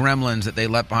little gremlins that they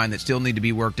left behind that still need to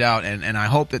be worked out. And I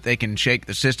hope that they can shake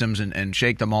the systems and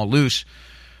shake them all loose.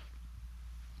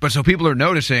 But so people are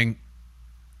noticing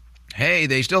hey,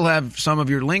 they still have some of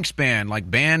your links banned, like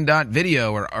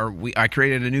ban.video, or I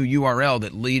created a new URL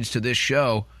that leads to this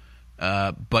show,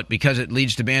 but because it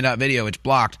leads to ban.video, it's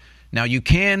blocked. Now, you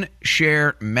can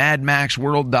share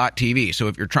madmaxworld.tv, so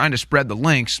if you're trying to spread the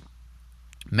links,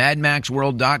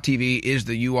 madmaxworld.tv is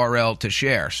the URL to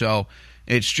share. So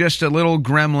it's just a little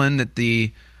gremlin that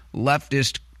the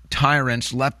leftist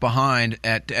tyrants left behind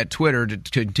at Twitter to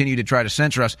continue to try to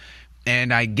censor us.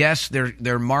 And I guess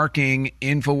they're marking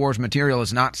Infowars material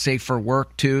as not safe for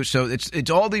work too. So it's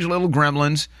all these little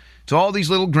gremlins. It's all these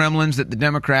little gremlins that the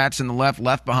Democrats and the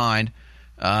left behind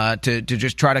to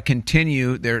just try to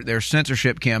continue their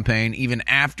censorship campaign even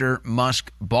after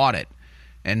Musk bought it.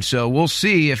 And so we'll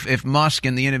see if Musk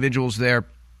and the individuals there,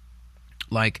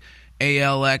 like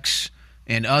ALX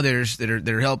and others that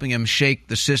are helping him shake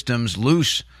the systems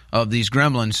loose of these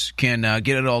gremlins, can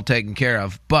get it all taken care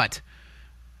of. But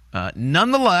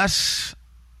nonetheless,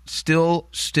 still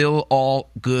all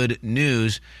good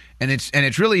news, and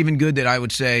it's really even good that I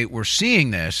would say we're seeing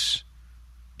this,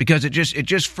 because it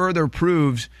just further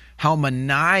proves how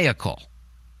maniacal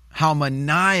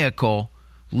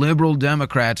liberal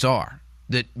Democrats are.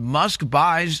 That Musk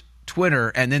buys Twitter,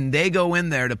 and then they go in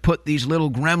there to put these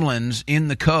little gremlins in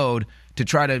the code to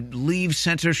try to leave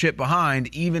censorship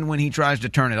behind, even when he tries to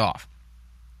turn it off.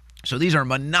 So these are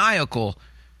maniacal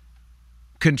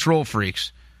control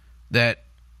freaks that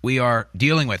we are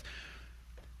dealing with.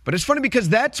 But it's funny because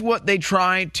that's what they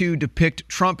try to depict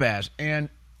Trump as. And,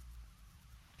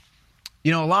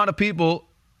 a lot of people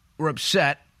were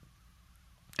upset,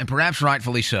 and perhaps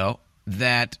rightfully so,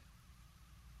 that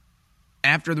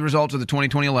after the results of the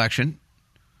 2020 election,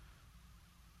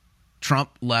 Trump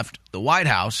left the White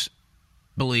House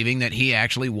believing that he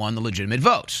actually won the legitimate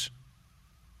votes.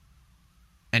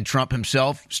 And Trump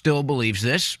himself still believes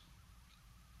this.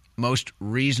 Most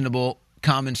reasonable,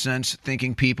 common sense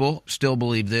thinking people still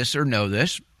believe this or know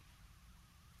this.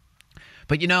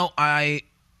 But, I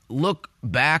look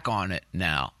back on it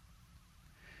now,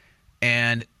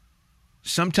 and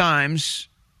sometimes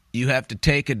you have to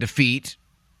take a defeat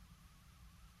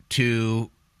to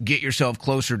get yourself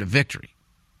closer to victory.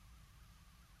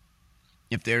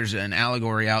 If there's an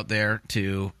allegory out there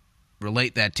to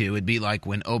relate that to, it'd be like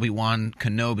when Obi-Wan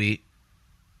Kenobi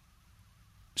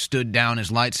stood down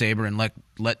his lightsaber and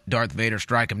let Darth Vader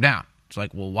strike him down. It's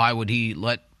like, well, why would he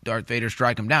let Darth Vader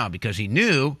strike him down? Because he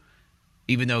knew,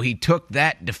 even though he took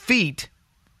that defeat,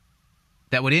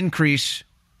 that would increase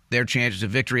their chances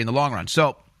of victory in the long run.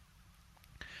 So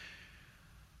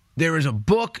there is a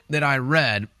book that I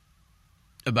read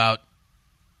about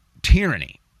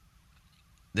tyranny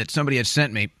that somebody had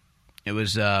sent me. It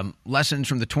was Lessons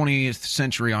from the 20th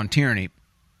Century on Tyranny,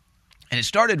 and it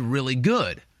started really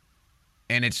good.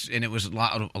 And it was a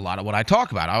lot of what I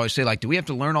talk about. I always say, like, do we have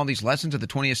to learn all these lessons of the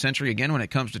 20th century again when it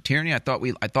comes to tyranny? I thought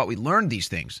we learned these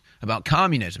things about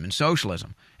communism and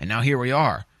socialism, and now here we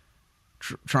are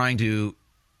trying to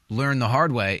learn the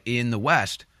hard way in the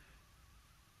West.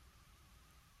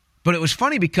 But it was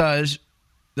funny because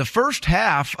the first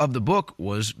half of the book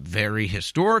was very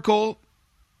historical,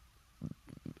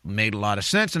 made a lot of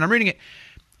sense, and I'm reading it,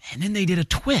 and then they did a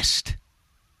twist.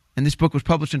 And this book was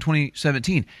published in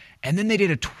 2017. And then they did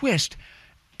a twist,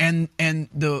 and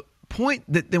the point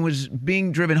that was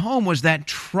being driven home was that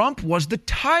Trump was the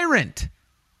tyrant.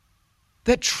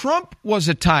 That Trump was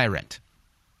a tyrant.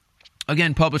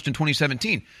 Again, published in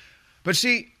 2017. But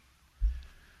see,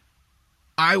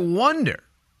 I wonder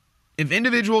if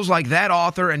individuals like that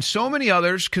author and so many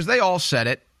others, because they all said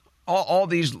it, all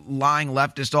these lying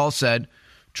leftists all said,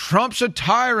 Trump's a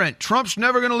tyrant. Trump's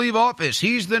never going to leave office.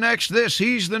 He's the next this.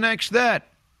 He's the next that.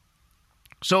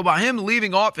 So by him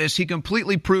leaving office, he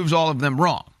completely proves all of them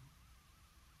wrong.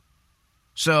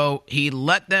 So he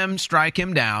let them strike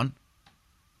him down.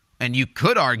 And you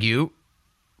could argue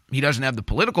he doesn't have the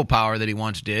political power that he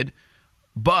once did,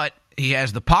 but he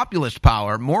has the populist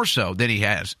power more so than he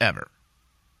has ever.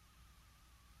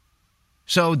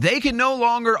 So they can no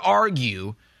longer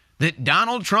argue that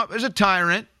Donald Trump is a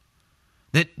tyrant,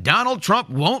 that Donald Trump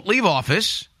won't leave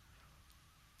office,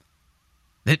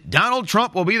 that Donald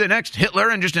Trump will be the next Hitler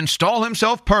and just install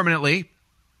himself permanently.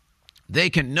 They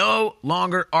can no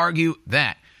longer argue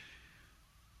that.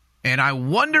 And I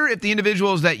wonder if the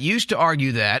individuals that used to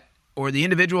argue that, or the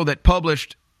individual that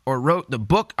published or wrote the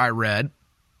book I read,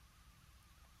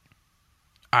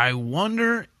 I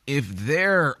wonder if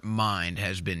their mind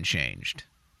has been changed.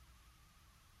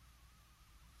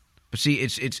 But see,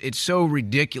 it's so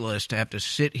ridiculous to have to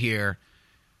sit here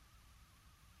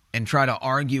and try to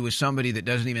argue with somebody that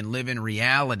doesn't even live in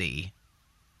reality,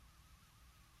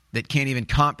 that can't even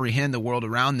comprehend the world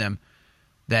around them,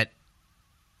 that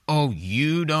Oh,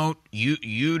 you don't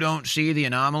see the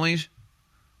anomalies?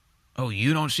 Oh,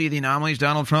 you don't see the anomalies?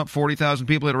 Donald Trump, 40,000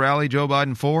 people at a rally, Joe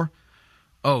Biden 4.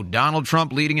 Oh, Donald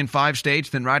Trump leading in 5 states,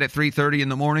 then right at 3:30 in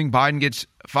the morning, Biden gets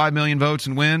 5 million votes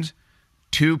and wins.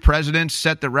 2 presidents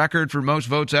set the record for most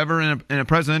votes ever in a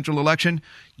presidential election.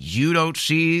 You don't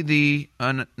see the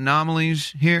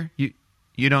anomalies here?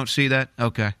 You don't see that?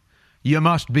 Okay. You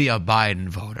must be a Biden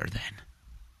voter then,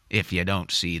 if you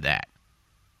don't see that.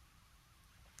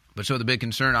 But so the big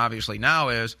concern obviously now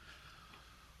is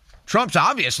Trump's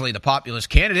obviously the populist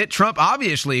candidate. Trump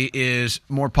obviously is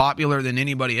more popular than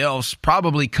anybody else,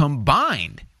 probably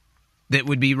combined, that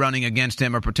would be running against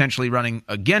him or potentially running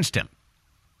against him.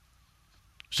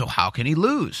 So how can he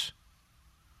lose?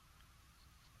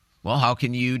 Well, how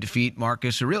can you defeat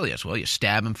Marcus Aurelius? Well, you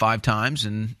stab him 5 times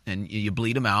and you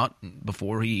bleed him out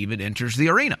before he even enters the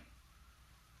arena.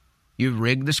 You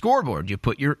rig the scoreboard. You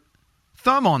put your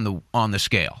thumb on the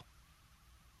scale.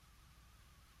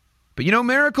 But you know,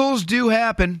 miracles do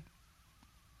happen.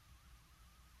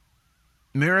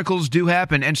 Miracles do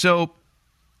happen. And so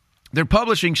they're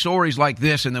publishing stories like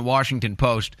this in the Washington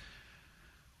Post.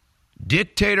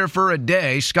 Dictator for a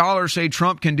day. Scholars say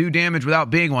Trump can do damage without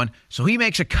being one. So he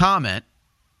makes a comment.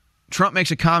 Trump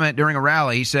makes a comment during a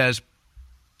rally. He says,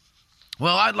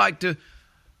 well, I'd like to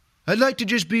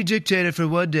just be dictator for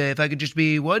one day. If I could just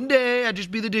be one day, I'd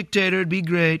just be the dictator. It'd be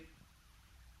great.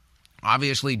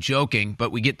 Obviously joking,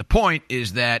 but we get the point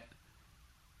is that,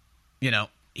 you know,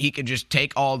 he could just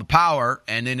take all the power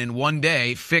and then in one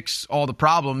day fix all the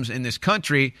problems in this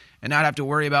country and not have to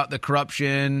worry about the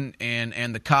corruption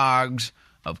and the cogs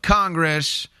of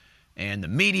Congress and the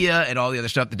media and all the other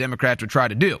stuff the Democrats would try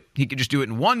to do. He could just do it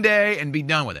in one day and be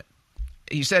done with it.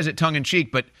 He says it tongue in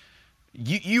cheek, but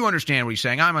you understand what he's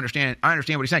saying. I understand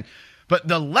what he's saying. But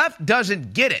the left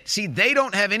doesn't get it. See, they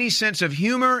don't have any sense of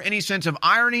humor, any sense of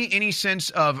irony, any sense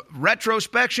of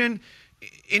retrospection,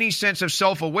 any sense of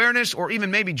self-awareness, or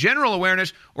even maybe general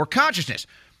awareness or consciousness.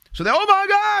 So they, oh my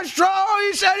gosh, Troll,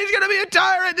 he said he's going to be a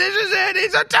tyrant. This is it.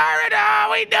 He's a tyrant. Oh,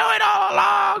 we knew it all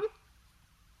along.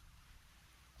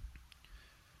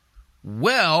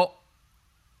 Well,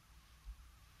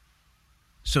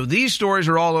 so these stories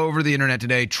are all over the internet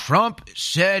today. Trump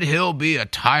said he'll be a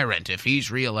tyrant if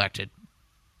he's reelected.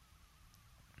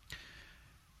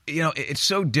 You know, it's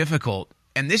so difficult.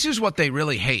 And this is what they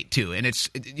really hate, too. And it's,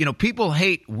 you know,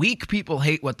 weak people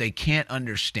hate what they can't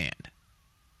understand.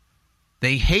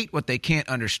 They hate what they can't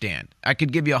understand. I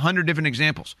could give you 100 different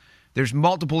examples. There's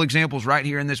multiple examples right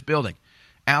here in this building.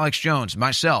 Alex Jones,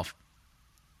 myself.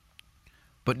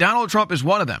 But Donald Trump is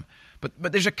one of them.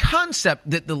 But there's a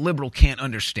concept that the liberal can't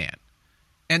understand.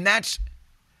 And that's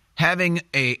having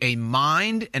a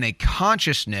mind and a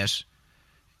consciousness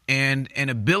and an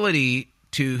ability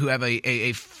to have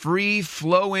a free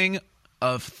flowing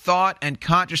of thought and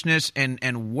consciousness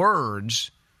and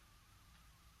words.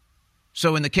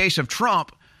 So in the case of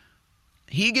Trump,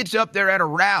 he gets up there at a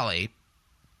rally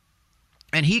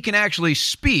and he can actually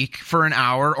speak for an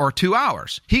hour or 2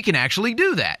 hours. He can actually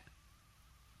do that.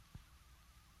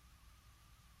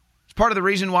 It's part of the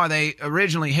reason why they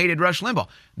originally hated Rush Limbaugh.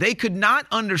 They could not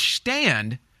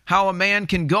understand how a man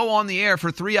can go on the air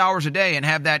for 3 hours a day and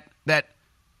have that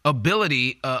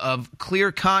ability of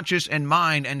clear conscience and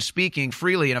mind and speaking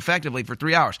freely and effectively for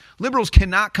 3 hours. Liberals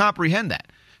cannot comprehend that,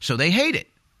 so they hate it.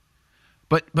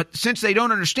 But since they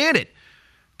don't understand it,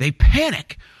 they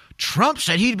panic. Trump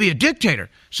said he'd be a dictator.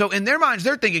 So in their minds,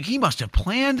 they're thinking he must have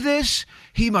planned this.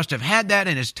 He must have had that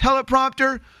in his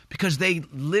teleprompter, because they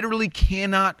literally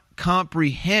cannot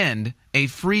comprehend a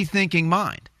free-thinking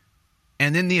mind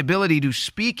and then the ability to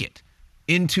speak it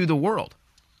into the world.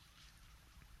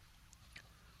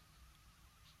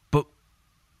 But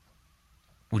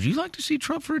would you like to see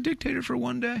Trump for a dictator for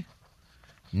one day?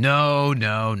 No,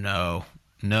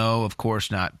 of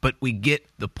course not. But we get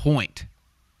the point.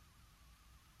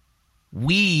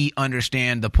 We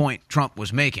understand the point Trump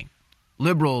was making.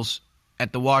 Liberals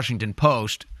at the Washington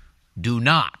Post do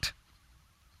not.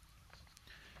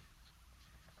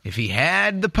 If he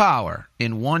had the power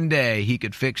in one day, he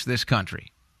could fix this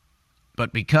country.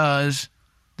 But because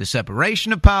the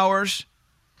separation of powers,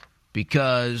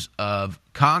 because of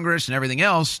Congress and everything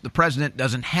else, the president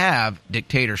doesn't have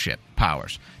dictatorship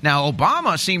powers. Now,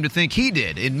 Obama seemed to think he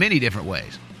did in many different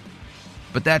ways.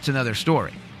 But that's another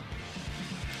story.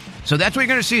 So that's what you're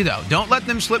going to see, though. Don't let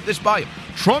them slip this by you.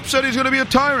 Trump said he's going to be a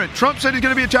tyrant. Trump said he's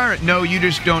going to be a tyrant. No, you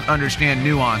just don't understand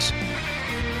nuance.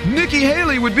 Nikki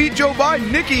Haley would beat Joe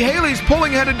Biden. Nikki Haley's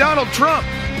pulling ahead of Donald Trump.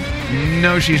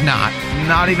 No, she's not.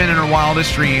 Not even in her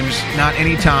wildest dreams. Not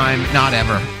anytime. Not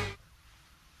ever.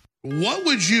 What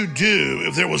would you do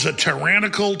if there was a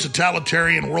tyrannical,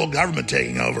 totalitarian world government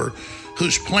taking over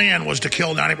whose plan was to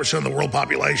kill 90% of the world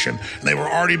population, and they were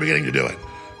already beginning to do it?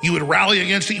 You would rally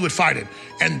against it, you would fight it.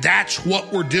 And that's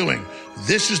what we're doing.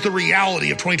 This is the reality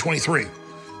of 2023.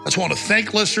 I just want to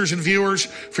thank listeners and viewers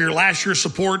for your last year's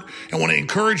support and want to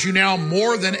encourage you now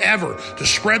more than ever to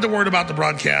spread the word about the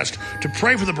broadcast, to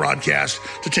pray for the broadcast,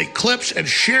 to take clips and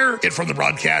share it from the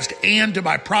broadcast, and to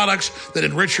buy products that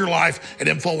enrich your life at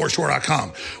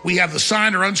InfoWarsStore.com. We have the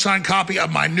signed or unsigned copy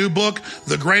of my new book,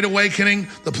 The Great Awakening,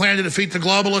 The Plan to Defeat the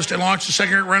Globalist and Launch the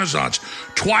Second Renaissance.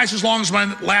 Twice as long as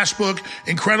my last book,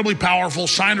 incredibly powerful,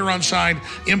 signed or unsigned,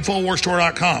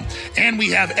 InfoWarsStore.com. And we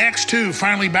have X2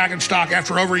 finally back in stock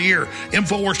after over a year,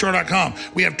 InfoWarsStore.com.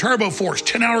 We have Turbo Force,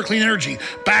 10-hour clean energy,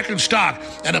 back in stock,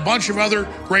 and a bunch of other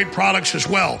great products as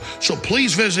well. So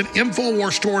please visit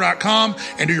InfoWarsStore.com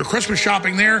and do your Christmas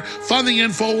shopping there. Fund the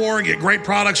InfoWar and get great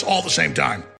products all at the same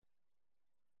time.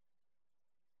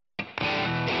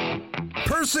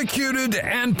 Persecuted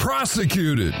and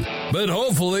prosecuted, but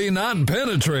hopefully not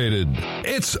penetrated.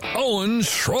 It's Owen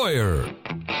Shroyer.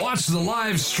 Watch the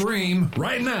live stream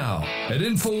right now at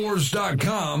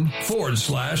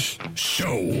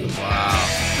Infowars.com/show. Wow.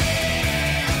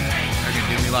 You're going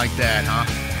to do me like that, huh?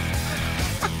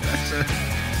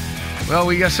 Well,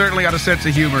 we certainly got a sense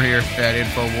of humor here at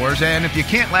Infowars. And if you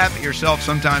can't laugh at yourself,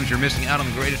 sometimes you're missing out on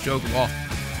the greatest joke of all.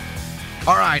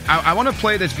 All right, I want to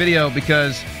play this video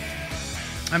because,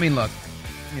 I mean, look,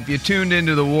 if you tuned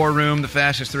into the War Room, the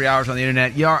fastest 3 hours on the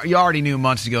internet, you already knew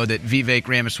months ago that Vivek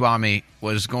Ramaswamy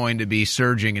was going to be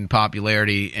surging in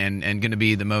popularity and going to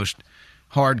be the most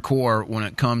hardcore when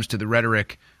it comes to the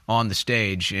rhetoric on the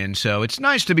stage. And so it's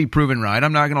nice to be proven right,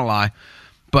 I'm not going to lie.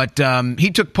 But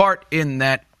he took part in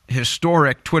that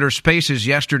historic Twitter Spaces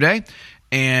yesterday,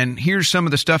 and here's some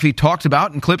of the stuff he talked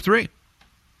about in clip 3.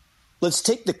 Let's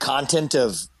take the content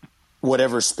of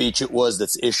whatever speech it was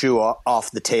that's issue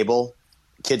off the table,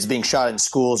 kids being shot in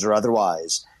schools or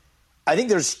otherwise. I think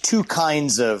there's two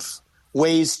kinds of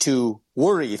ways to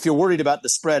worry if you're worried about the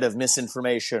spread of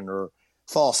misinformation or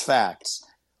false facts.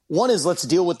 One is let's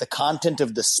deal with the content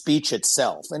of the speech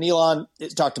itself. And Elon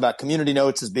talked about community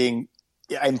notes as being,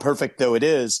 imperfect though it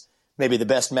is, maybe the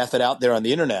best method out there on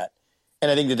the internet.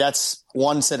 And I think that that's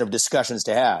one set of discussions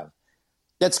to have.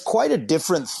 That's quite a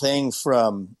different thing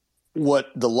from what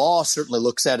the law certainly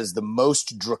looks at as the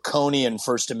most draconian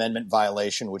First Amendment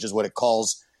violation, which is what it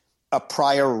calls a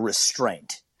prior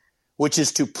restraint, which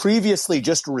is to previously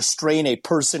just restrain a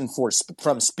person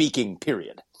from speaking,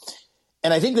 period.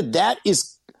 And I think that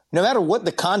is, no matter what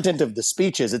the content of the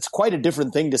speech is, it's quite a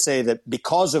different thing to say that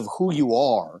because of who you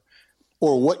are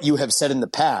or what you have said in the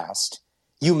past,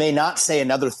 you may not say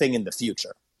another thing in the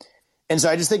future. And so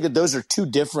I just think that those are two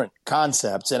different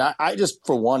concepts. And I just,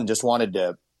 for one, just wanted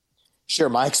to share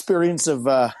my experience of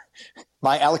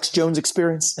my Alex Jones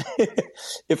experience,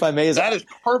 if I may. That is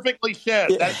perfectly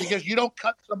said. Yeah. That's because you don't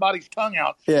cut somebody's tongue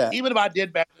out, even if I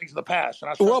did bad things in the past. And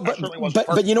I certainly wasn't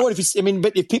but you know what?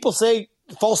 But if people say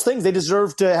false things, they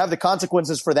deserve to have the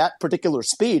consequences for that particular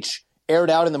speech aired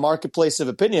out in the marketplace of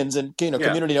opinions. And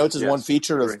community notes is one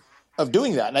feature of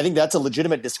doing that. And I think that's a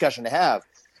legitimate discussion to have.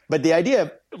 But the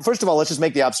idea, first of all, let's just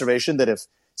make the observation that if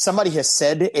somebody has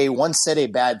once said a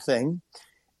bad thing,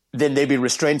 then they'd be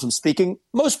restrained from speaking.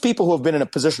 Most people who have been in a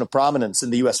position of prominence in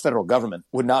the U.S. federal government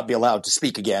would not be allowed to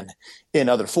speak again in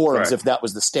other forums if that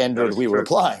was the standard we were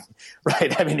applying,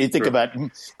 right? I mean, you think about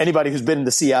anybody who's been in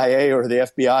the CIA or the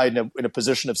FBI in a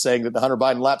position of saying that the Hunter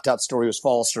Biden laptop story was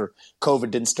false or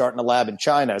COVID didn't start in a lab in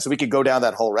China. So we could go down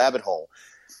that whole rabbit hole.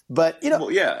 But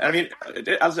I mean,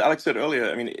 as Alex said earlier,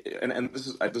 I mean, and this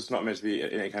is not meant to be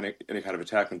any kind of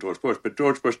attack on George Bush, but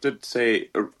George Bush did say,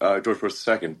 George Bush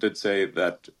II did say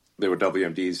that there were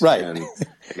WMDs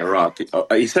in Iraq.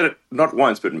 He said it not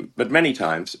once, but many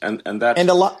times, and that and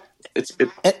a lot.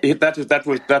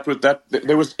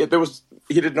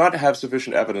 He did not have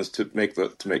sufficient evidence to make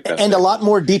that. And statement. A lot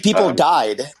more people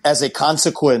died as a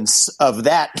consequence of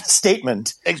that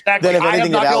statement than of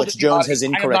anything that Alex Jones has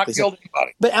incorrectly said.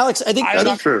 But Alex, I think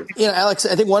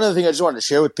one other thing I just wanted to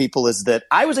share with people is that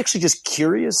I was actually just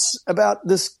curious about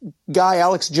this guy,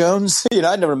 Alex Jones.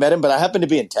 I'd never met him, but I happened to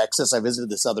be in Texas. I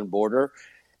visited the southern border,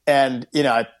 and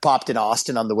I popped in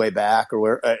Austin on the way back,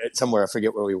 or somewhere, I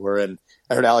forget where we were, and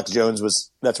I heard Alex Jones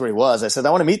that's where he was. I said, I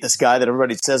want to meet this guy that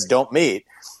everybody says don't meet.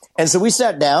 And so we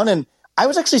sat down, and I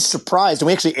was actually surprised. And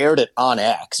we actually aired it on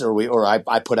X, or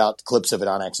I put out clips of it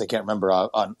on X. I can't remember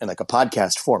in like a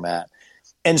podcast format.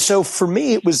 And so for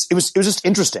me, it was just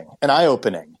interesting and eye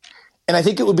opening. And I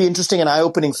think it would be interesting and eye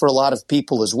opening for a lot of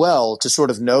people as well to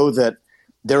sort of know that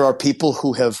there are people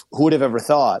who would have ever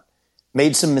thought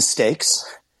made some mistakes,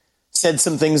 said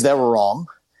some things that were wrong,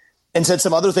 and said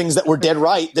some other things that were dead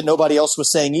right that nobody else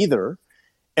was saying either.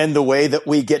 And the way that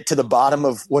we get to the bottom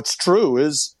of what's true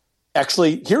is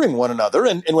actually hearing one another.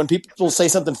 And when people say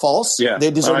something false,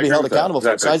 they deserve to be held accountable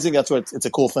for it. So I think that's it's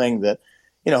a cool thing that,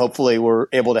 hopefully we're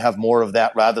able to have more of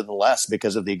that rather than less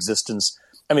because of the existence.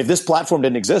 I mean, if this platform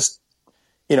didn't exist,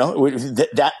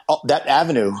 that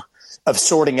avenue of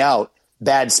sorting out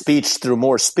bad speech through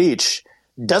more speech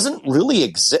doesn't really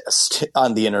exist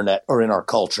on the internet or in our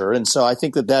culture. And so I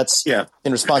think that's,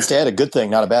 in response to Ed, a good thing,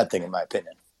 not a bad thing, in my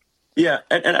opinion. Yeah,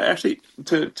 and actually,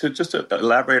 to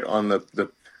elaborate on the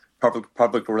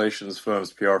public relations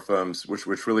firms, PR firms,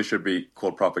 which really should be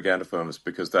called propaganda firms,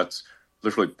 because that's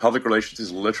literally, public relations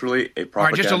is literally a propaganda. All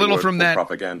right, just a little from that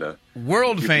propaganda.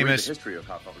 World famous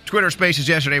Twitter Spaces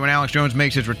yesterday when Alex Jones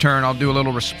makes his return. I'll do a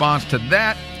little response to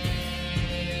that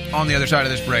on the other side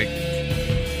of this break.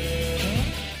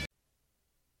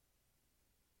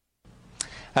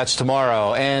 That's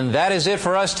tomorrow, and that is it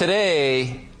for us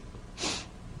today.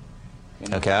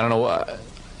 Okay, I don't know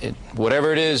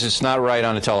whatever it is, it's not right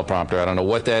on the teleprompter. I don't know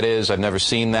what that is. I've never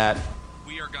seen that.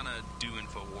 We are gonna do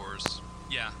Infowars.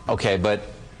 Yeah. Okay, but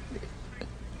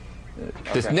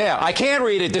now I can't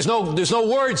read it. There's no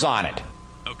words on it.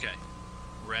 Okay.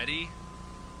 Ready?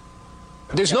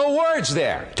 There's no words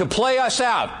there. To play us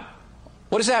out.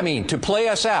 What does that mean? To play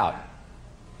us out.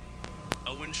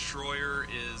 Owen Shroyer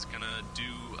is gonna do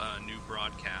a new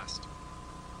broadcast.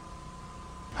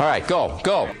 All right, go.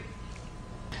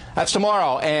 That's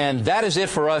tomorrow, and that is it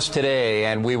for us today.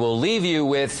 And we will leave you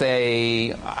with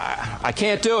I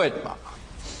can't do it.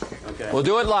 Okay. We'll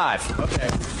do it live. Okay.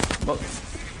 We'll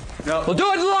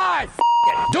do it live.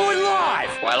 Do it live.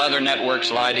 While other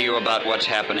networks lie to you about what's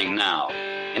happening now,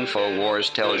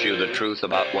 Infowars tells you the truth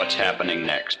about what's happening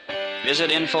next.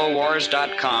 Visit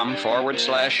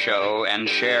Infowars.com/show and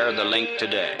share the link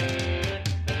today.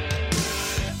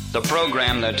 The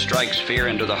program that strikes fear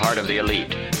into the heart of the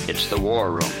elite. It's the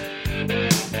War Room.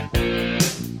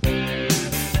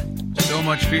 So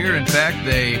much fear, in fact,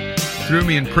 they threw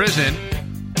me in prison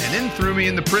and then threw me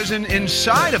in the prison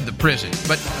inside of the prison.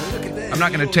 But I'm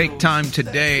not going to take time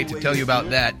today to tell you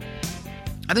about that.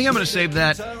 I think I'm going to save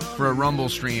that for a Rumble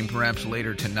stream perhaps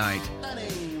later tonight.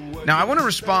 Now, I want to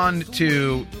respond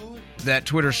to that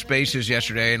Twitter Spaces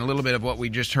yesterday and a little bit of what we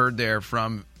just heard there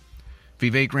from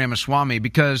Vivek Ramaswamy,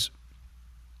 because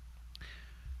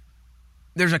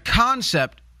there's a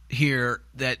concept here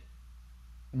that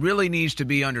really needs to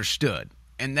be understood,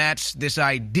 and that's this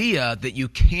idea that you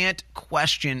can't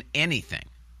question anything.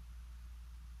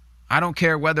 I don't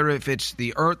care whether if it's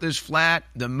the earth is flat,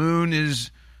 the moon is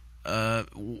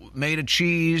made of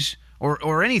cheese,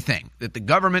 or anything that the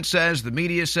government says, the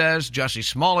media says, Jussie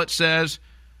Smollett says,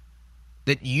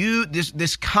 that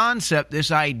this concept, this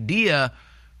idea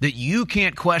that you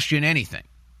can't question anything.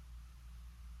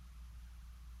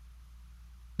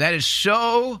 That is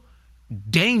so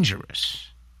dangerous.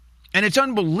 And it's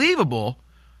unbelievable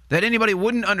that anybody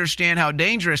wouldn't understand how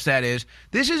dangerous that is.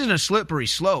 This isn't a slippery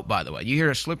slope, by the way. You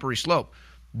hear a slippery slope.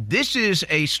 This is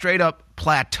a straight-up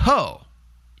plateau.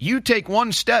 You take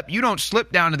one step, you don't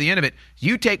slip down to the end of it.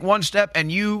 You take one step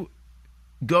and you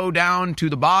go down to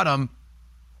the bottom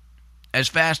as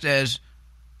fast as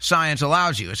science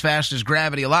allows you, as fast as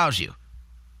gravity allows you.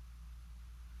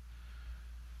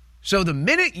 So the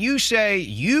minute you say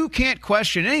you can't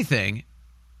question anything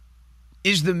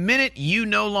is the minute you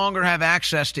no longer have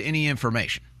access to any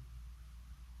information.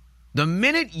 The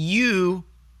minute you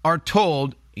are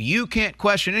told you can't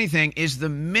question anything is the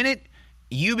minute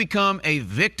you become a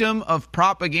victim of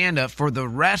propaganda for the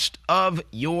rest of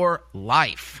your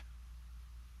life.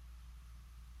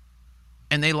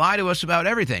 And they lie to us about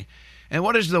everything. And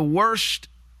what is the worst,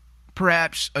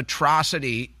 perhaps,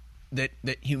 atrocity that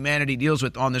humanity deals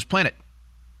with on this planet?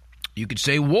 You could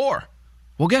say war.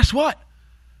 Well, guess what?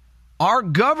 Our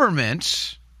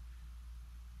governments,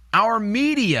 our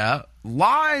media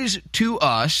lies to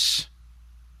us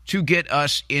to get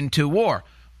us into war.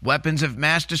 Weapons of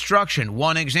mass destruction,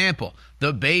 one example.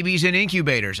 The babies in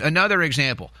incubators, another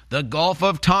example. The Gulf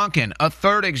of Tonkin, a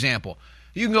third example.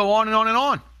 You can go on and on and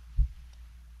on.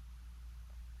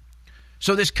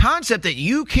 So this concept that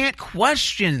you can't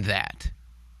question that.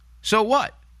 So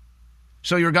what?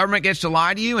 So your government gets to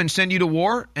lie to you and send you to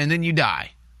war, and then you die.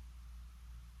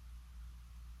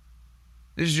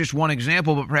 This is just one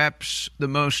example, but perhaps the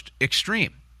most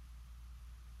extreme.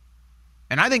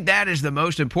 And I think that is the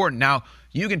most important. Now,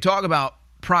 you can talk about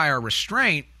prior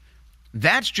restraint.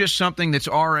 That's just something that's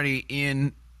already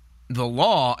in the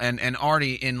law and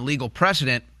already in legal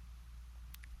precedent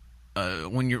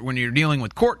when you're dealing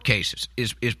with court cases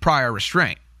is prior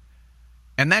restraint.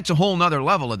 And that's a whole nother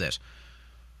level of this.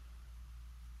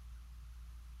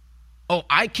 Oh,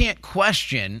 I can't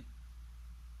question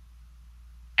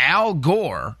Al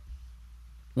Gore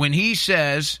when he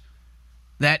says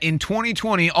that in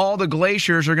 2020 all the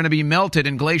glaciers are going to be melted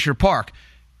in Glacier Park.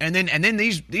 And then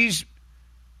these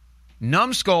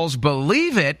numbskulls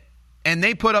believe it, and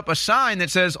they put up a sign that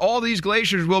says all these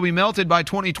glaciers will be melted by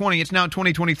 2020. It's now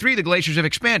 2023. The glaciers have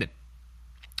expanded.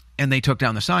 And they took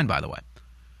down the sign, by the way.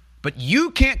 But you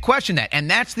can't question that. And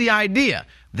that's the idea.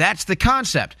 That's the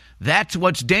concept. That's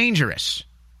what's dangerous.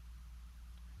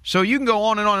 So you can go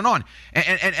on and on and on.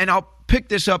 And I'll pick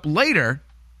this up later.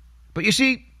 But you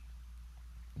see,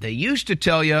 they used to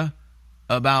tell you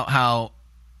about how,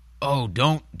 oh,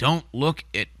 don't look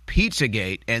at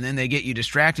Pizzagate, and then they get you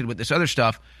distracted with this other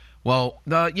stuff. Well,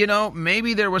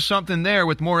 maybe there was something there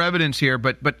with more evidence here,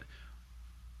 but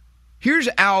here's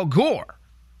Al Gore.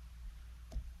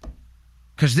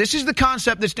 Because this is the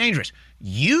concept that's dangerous.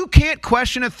 You can't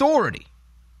question authority.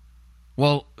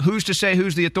 Well, who's to say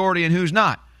who's the authority and who's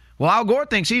not? Well, Al Gore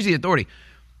thinks he's the authority.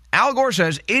 Al Gore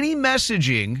says, any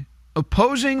messaging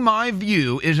opposing my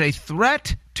view is a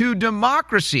threat to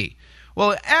democracy.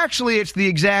 Well, actually, it's the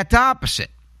exact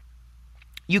opposite.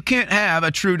 You can't have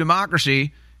a true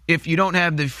democracy if you don't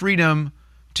have the freedom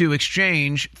to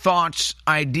exchange thoughts,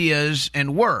 ideas,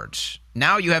 and words.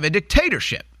 Now you have a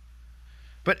dictatorship.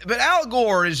 But Al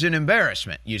Gore is an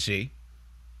embarrassment, you see.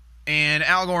 And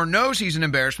Al Gore knows he's an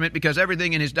embarrassment because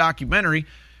everything in his documentary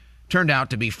turned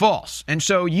out to be false. And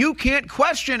so you can't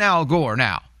question Al Gore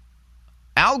now.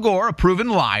 Al Gore, a proven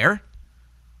liar,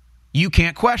 you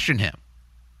can't question him.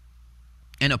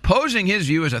 And opposing his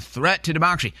view is a threat to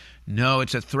democracy. No,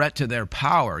 it's a threat to their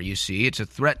power, you see. It's a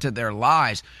threat to their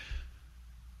lies.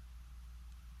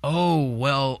 Oh,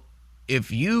 well,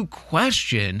 if you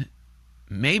question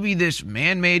maybe this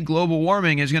man-made global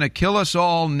warming is going to kill us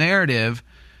all narrative,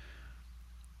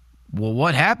 well,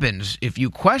 what happens if you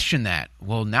question that?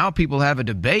 Well, now people have a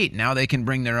debate. Now they can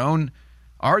bring their own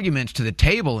arguments to the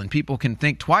table, and people can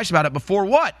think twice about it before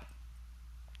what?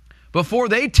 Before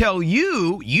they tell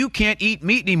you, you can't eat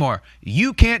meat anymore.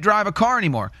 You can't drive a car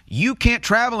anymore. You can't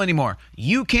travel anymore.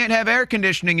 You can't have air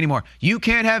conditioning anymore. You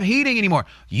can't have heating anymore.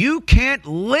 You can't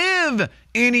live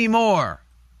anymore.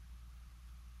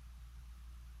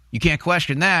 You can't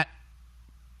question that.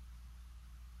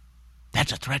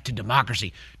 That's a threat to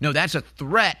democracy. No, that's a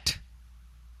threat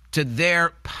to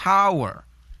their power.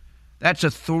 That's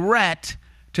a threat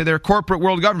to their corporate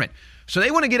world government. So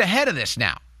they want to get ahead of this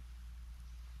now.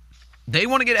 They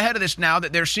want to get ahead of this now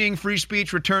that they're seeing free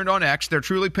speech returned on X. They're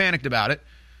truly panicked about it.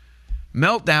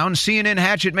 Meltdown. CNN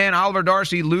hatchet man Oliver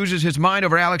Darcy loses his mind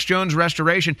over Alex Jones'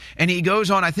 restoration. And he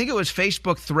goes on, I think it was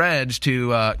Facebook Threads,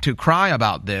 to cry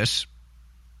about this.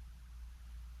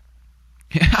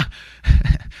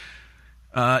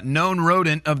 Known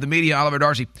rodent of the media, Oliver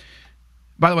Darcy.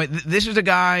 By the way, this is a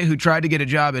guy who tried to get a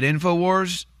job at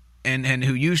Infowars and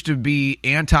who used to be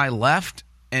anti-left.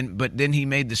 But then he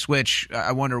made the switch.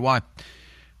 I wonder why.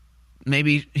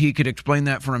 Maybe he could explain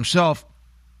that for himself.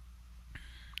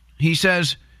 He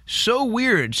says, so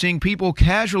weird seeing people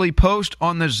casually post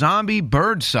on the zombie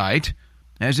bird site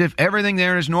as if everything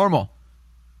there is normal.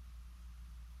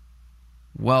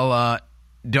 Well,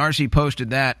 Darcy posted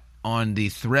that on the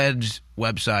Threads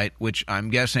website, which I'm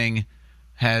guessing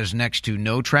has next to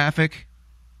no traffic.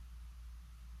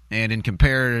 And in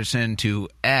comparison to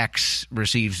X,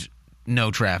 receives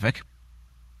no traffic.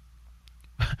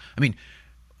 I mean,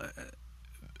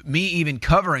 me even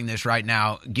covering this right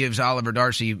now gives Oliver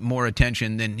Darcy more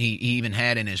attention than he even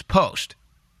had in his post.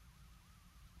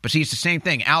 But see, it's the same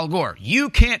thing. Al Gore, you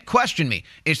can't question me.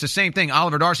 It's the same thing.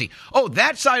 Oliver Darcy, oh,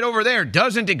 that site over there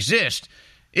doesn't exist.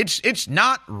 It's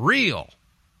not real.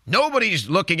 Nobody's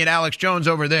looking at Alex Jones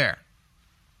over there.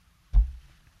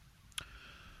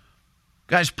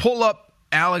 Guys, pull up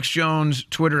Alex Jones'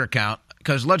 Twitter account,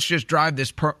 because let's just drive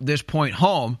this point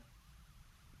home.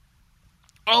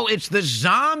 Oh, it's the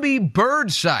zombie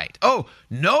bird site. Oh,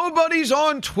 nobody's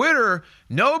on Twitter.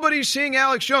 Nobody's seeing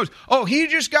Alex Jones. Oh, he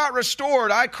just got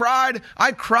restored. I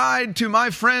cried to my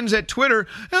friends at Twitter.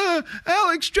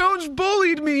 Alex Jones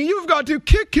bullied me. You've got to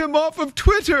kick him off of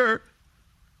Twitter.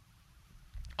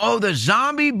 Oh, the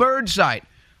zombie bird site.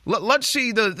 Let's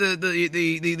see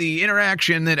the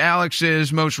interaction that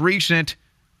Alex's most recent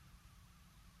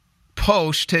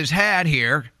post has had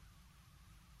here.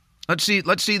 Let's see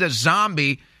the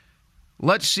zombie.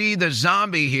 Let's see the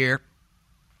zombie here.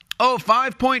 Oh,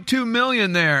 5.2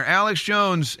 million there. Alex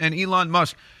Jones and Elon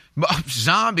Musk.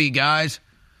 Zombie, guys.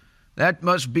 That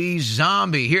must be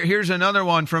zombie. Here's another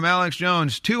one from Alex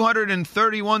Jones.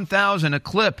 231,000, a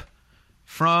clip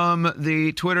from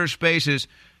the Twitter Spaces.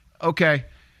 Okay,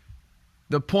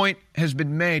 the point has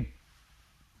been made.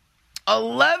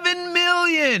 11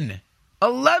 million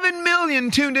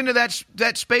tuned into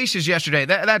that Spaces yesterday.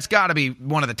 That's got to be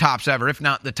one of the tops ever, if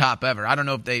not the top ever. I don't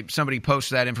know if somebody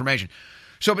posted that information.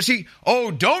 So, but see,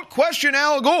 don't question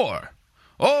Al Gore.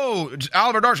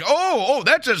 Albert Darcy.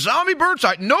 That's a zombie bird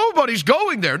site. Nobody's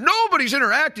going there. Nobody's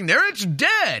interacting there. It's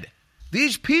dead.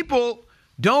 These people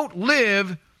don't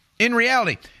live in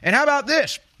reality. And how about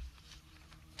this?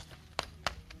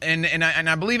 And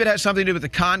I believe it has something to do with the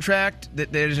contract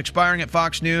that is expiring at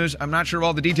Fox News. I'm not sure of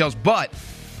all the details, but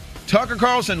Tucker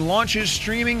Carlson launches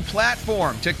streaming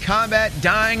platform to combat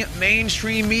dying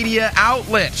mainstream media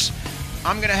outlets.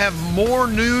 I'm going to have more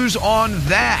news on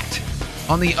that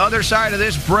on the other side of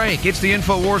this break. It's the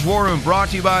Infowars War Room, brought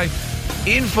to you by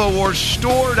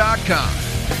InfoWarsStore.com.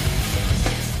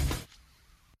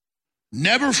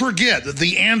 Never forget that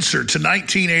the answer to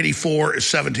 1984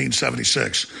 is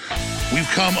 1776. We've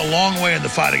come a long way in the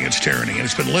fight against tyranny, and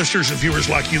it's been listeners and viewers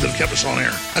like you that have kept us on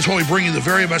air. That's why we bring you the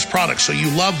very best products, so you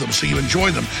love them, so you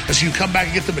enjoy them, and so you come back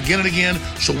and get them again and again,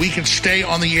 so we can stay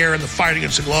on the air in the fight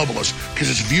against the globalists, because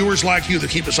it's viewers like you that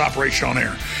keep this operation on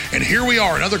air. And here we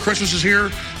are, another Christmas is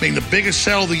here, being the biggest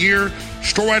sale of the year,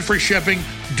 store-wide free shipping,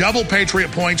 double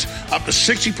Patriot points, up to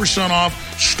 60%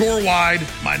 off, store-wide.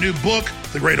 My new book,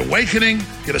 The Great Awakening,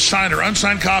 get a signed or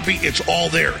unsigned copy. It's all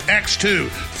there. X2,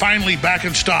 finally back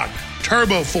in stock.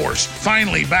 Turbo Force,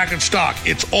 finally back in stock.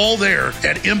 It's all there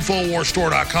at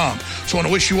InfoWarsStore.com. So I want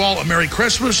to wish you all a Merry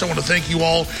Christmas. I want to thank you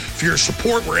all for your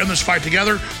support. We're in this fight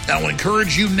together. And I want to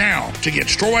encourage you now to get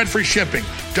store-wide free shipping,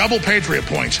 double Patriot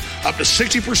points, up to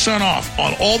 60% off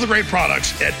on all the great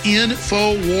products at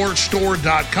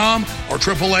InfoWarsStore.com or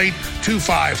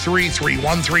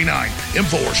 888-253-3139.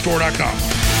 InfoWarsStore.com.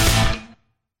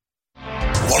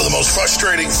 One of the most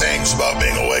frustrating things about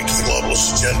being awake to the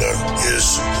globalist agenda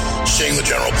is seeing the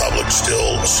general public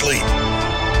still asleep.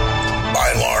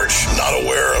 By and large, not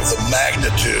aware of the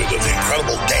magnitude of the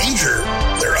incredible danger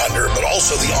they're under, but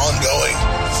also the ongoing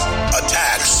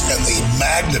attacks and the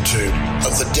magnitude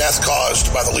of the death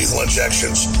caused by the lethal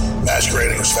injections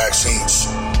masquerading as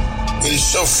vaccines. It is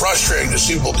so frustrating to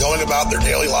see people going about their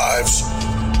daily lives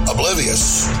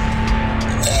oblivious.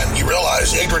 And you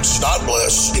realize ignorance is not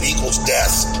bliss, it equals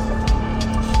death.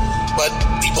 But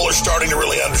people are starting to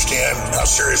really understand how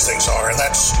serious things are, and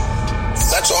that's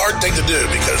a hard thing to do,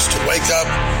 because to wake up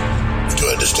to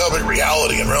a dystopic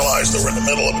reality and realize that we're in the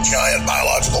middle of a giant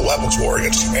biological weapons war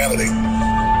against humanity,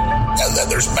 and that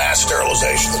there's mass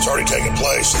sterilization that's already taken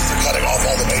place, and they're cutting off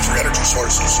all the major energy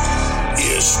sources,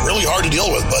 is really hard to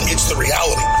deal with, but it's the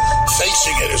reality.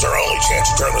 Facing it is our only chance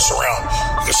to turn this around,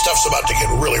 because stuff's about to get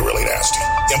really, really nasty.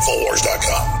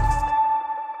 Infowars.com.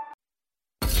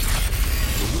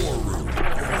 The War Room.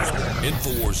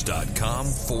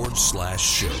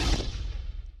 Infowars.com/show.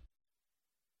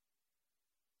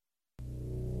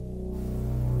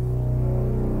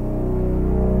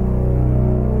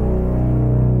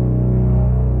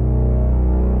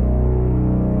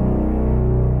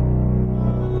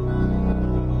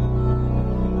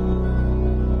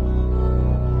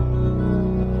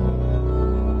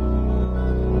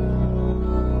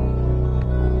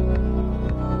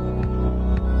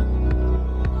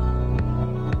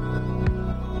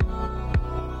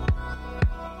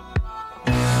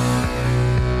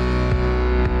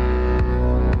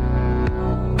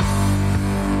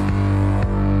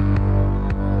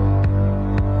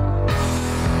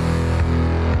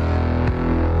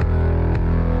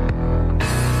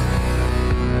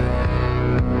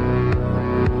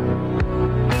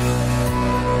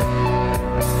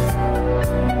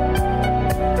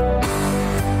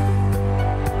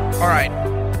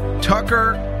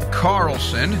 Tucker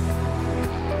Carlson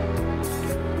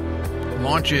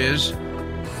launches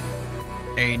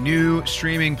a new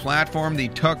streaming platform, the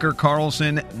Tucker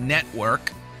Carlson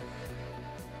Network.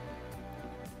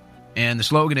 And the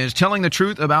slogan is telling the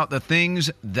truth about the things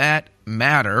that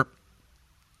matter.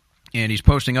 And he's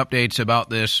posting updates about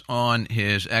this on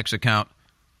his X account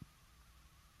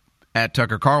at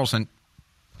Tucker Carlson.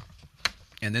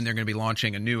 And then they're going to be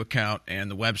launching a new account and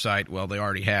the website. Well, they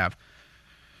already have.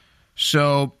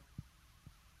 So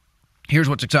here's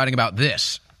what's exciting about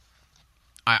this.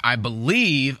 I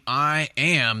believe I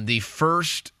am the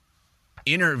first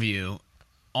interview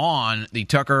on the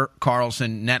Tucker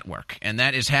Carlson Network, and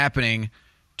that is happening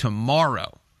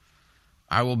tomorrow.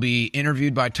 I will be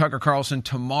interviewed by Tucker Carlson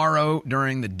tomorrow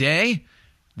during the day.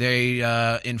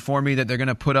 They informed me that they're going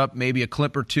to put up maybe a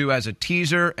clip or two as a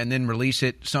teaser and then release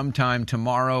it sometime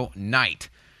tomorrow night.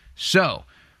 So,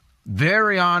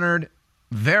 very honored,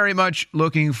 very much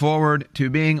looking forward to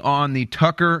being on the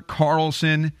Tucker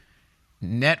Carlson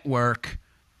Network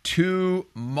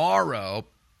tomorrow.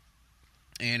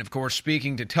 And, of course,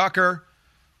 speaking to Tucker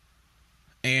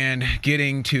and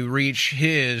getting to reach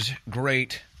his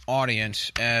great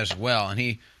audience as well. And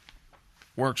he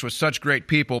works with such great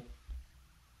people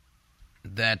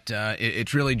that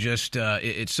it's really just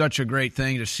it's such a great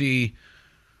thing to see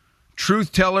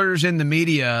truth tellers in the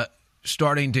media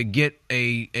starting to get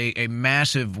a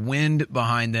massive wind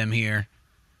behind them here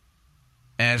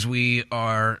as we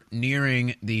are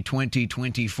nearing the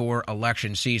 2024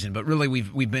 election season. But really,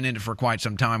 we've been in it for quite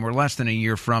some time. We're less than a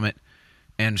year from it.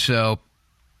 And so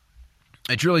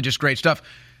it's really just great stuff.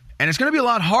 And it's going to be a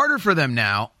lot harder for them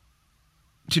now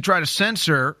to try to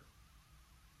censor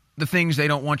the things they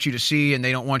don't want you to see and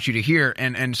they don't want you to hear.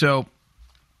 And so,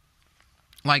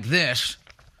 like this,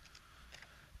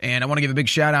 and I want to give a big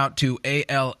shout out to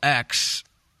ALX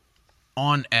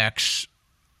on X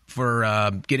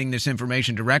for getting this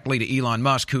information directly to Elon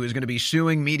Musk, who is going to be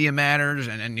suing Media Matters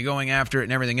and going after it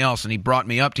and everything else. And he brought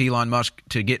me up to Elon Musk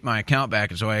to get my account back,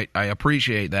 and so I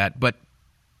appreciate that. But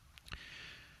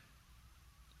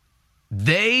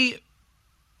they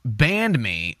banned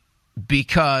me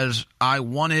because I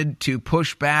wanted to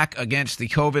push back against the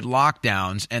COVID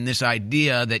lockdowns and this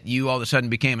idea that you all of a sudden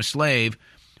became a slave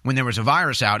when there was a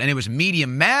virus out. And it was Media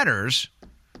Matters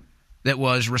that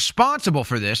was responsible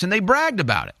for this, and they bragged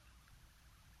about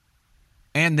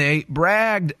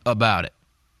it.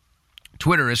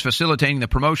 Twitter is facilitating the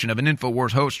promotion of an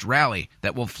Infowars host rally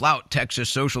that will flout Texas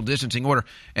social distancing order.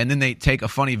 And then they take a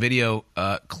funny video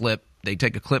clip. They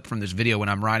take a clip from this video when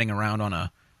I'm riding around on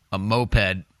a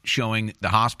moped showing the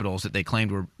hospitals that they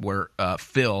claimed were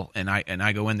full, and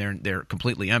I go in there and they're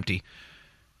completely empty.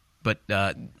 But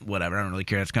whatever, I don't really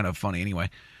care. That's kind of funny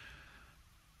anyway.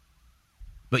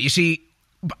 But you see,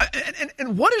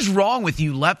 and what is wrong with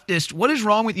you leftists? What is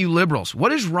wrong with you liberals?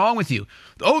 What is wrong with you?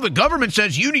 Oh, the government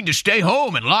says you need to stay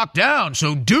home and lock down,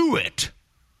 so do it.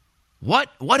 What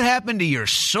happened to your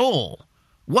soul?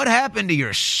 What happened to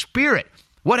your spirit?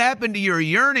 What happened to your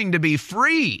yearning to be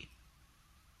free?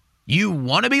 You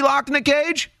want to be locked in a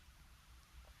cage?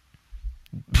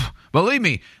 Believe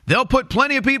me, they'll put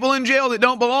plenty of people in jail that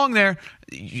don't belong there.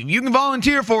 You can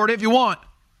volunteer for it if you want.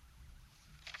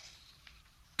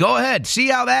 Go ahead.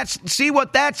 See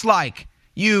what that's like,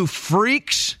 you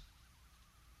freaks.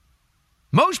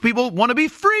 Most people want to be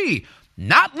free,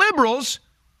 not liberals.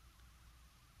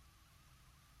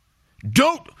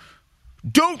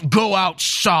 Don't go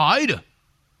outside.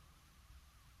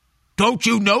 Don't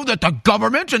you know that the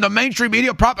government and the mainstream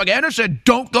media propaganda said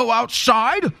don't go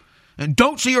outside and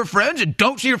don't see your friends and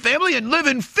don't see your family and live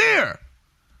in fear?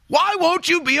 Why won't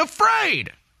you be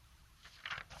afraid?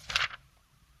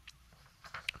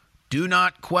 Do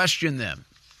not question them.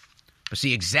 But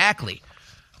see, exactly,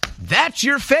 that's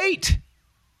your fate.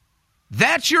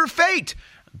 That's your fate.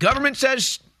 Government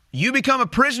says you become a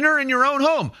prisoner in your own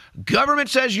home. Government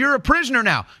says you're a prisoner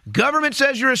now. Government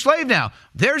says you're a slave now.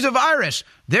 There's a virus.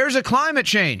 There's a climate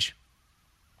change.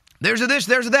 There's a this,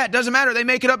 there's a that. Doesn't matter. They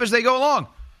make it up as they go along.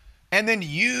 And then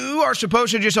you are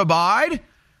supposed to just abide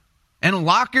and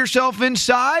lock yourself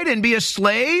inside and be a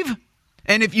slave.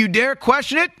 And if you dare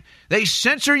question it, they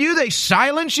censor you. They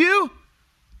silence you.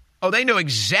 Oh, they know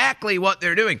exactly what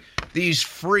they're doing. These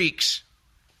freaks.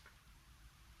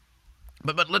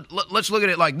 But let's look at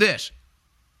it like this,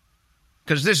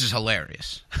 because this is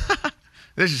hilarious.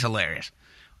 This is hilarious.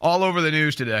 All over the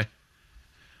news today.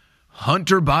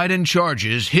 Hunter Biden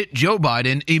charges hit Joe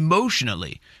Biden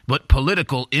emotionally, but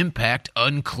political impact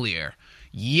unclear.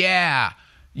 Yeah,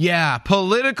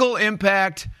 political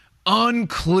impact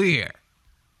unclear.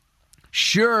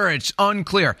 Sure, it's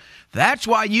unclear. That's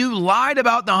why you lied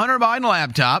about the Hunter Biden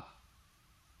laptop.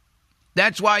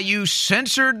 That's why you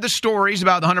censored the stories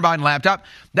about the Hunter Biden laptop.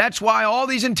 That's why all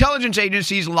these intelligence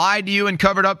agencies lied to you and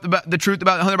covered up the truth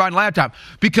about the Hunter Biden laptop,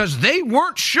 because they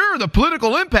weren't sure the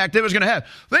political impact it was going to have.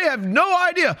 They have no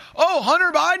idea. Oh,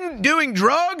 Hunter Biden doing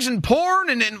drugs and porn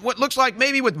and what looks like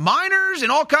maybe with minors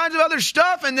and all kinds of other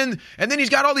stuff. And then he's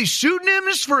got all these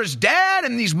pseudonyms for his dad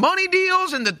and these money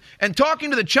deals and talking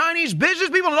to the Chinese business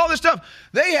people and all this stuff.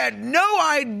 They had no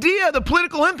idea the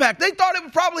political impact. They thought it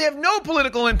would probably have no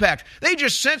political impact. They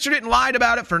just censored it and lied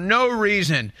about it for no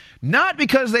reason. Not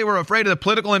because they were afraid of the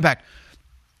political impact.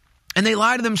 And they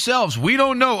lie to themselves. We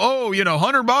don't know. Oh,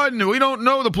 Hunter Biden, we don't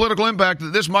know the political impact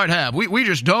that this might have. We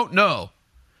just don't know.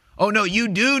 Oh, no, you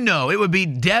do know. It would be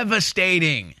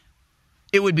devastating.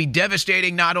 It would be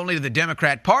devastating not only to the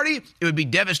Democrat Party, it would be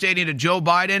devastating to Joe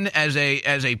Biden as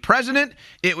a president.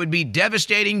 It would be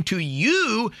devastating to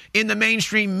you in the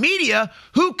mainstream media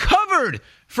who covered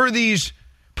for these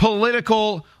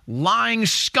political lying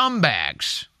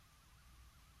scumbags.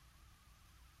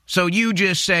 So you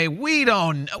just say,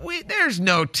 there's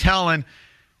no telling.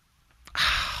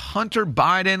 Hunter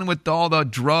Biden with all the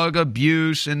drug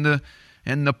abuse and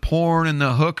the porn and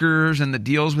the hookers and the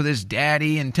deals with his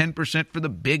daddy and 10% for the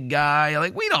big guy.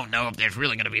 Like, we don't know if there's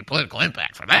really going to be a political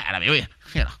impact for that. I mean,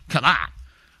 come on.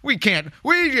 We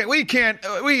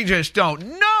just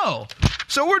don't know.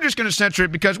 So we're just going to censor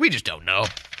it because we just don't know.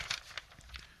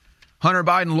 Hunter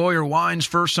Biden lawyer whines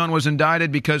first son was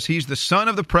indicted because he's the son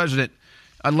of the president.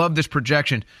 I love this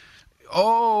projection.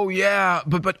 Oh, yeah,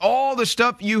 but all the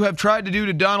stuff you have tried to do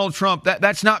to Donald Trump,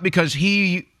 that's not because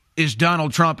he is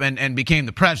Donald Trump and became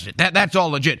the president. That's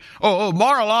all legit.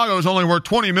 Mar-a-Lago is only worth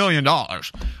 $20 million.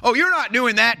 Oh, you're not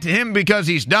doing that to him because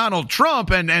he's Donald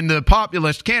Trump and the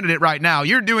populist candidate right now.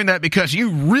 You're doing that because you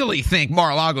really think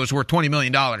Mar-a-Lago is worth $20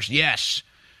 million. Yes,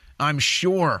 I'm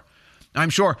sure.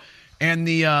 And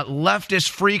the leftist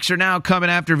freaks are now coming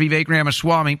after Vivek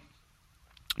Ramaswamy.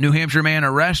 New Hampshire man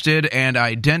arrested and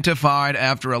identified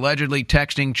after allegedly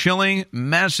texting chilling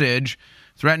message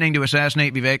threatening to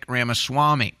assassinate Vivek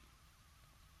Ramaswamy.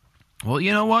 Well,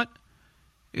 you know what?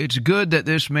 It's good that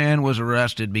this man was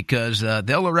arrested because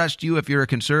they'll arrest you if you're a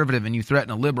conservative and you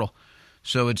threaten a liberal.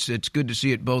 So it's good to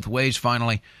see it both ways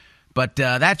finally. But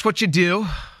that's what you do.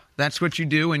 That's what you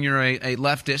do when you're a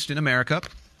leftist in America.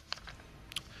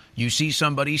 You see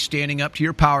somebody standing up to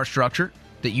your power structure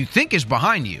that you think is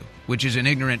behind you, which is an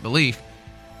ignorant belief.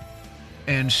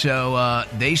 And so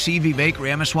they see Vivek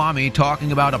Ramaswamy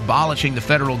talking about abolishing the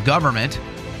federal government,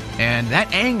 and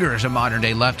that angers a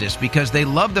modern-day leftist because they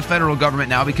love the federal government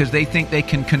now because they think they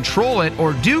can control it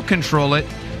or do control it,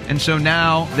 and so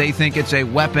now they think it's a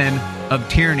weapon of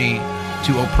tyranny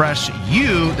to oppress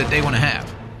you that they want to have.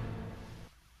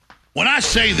 When I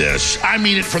say this, I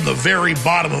mean it from the very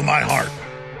bottom of my heart.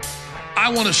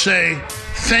 I want to say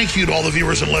thank you to all the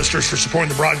viewers and listeners for supporting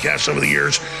the broadcast over the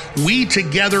years. We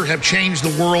together have changed the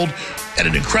world at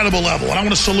an incredible level. And I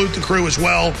want to salute the crew as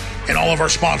well and all of our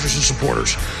sponsors and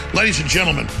supporters. Ladies and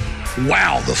gentlemen,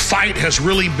 wow, the fight has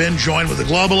really been joined with the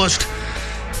globalist.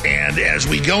 And as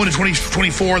we go into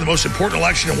 2024, the most important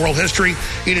election in world history,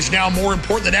 it is now more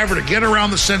important than ever to get around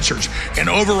the censors and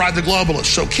override the globalists.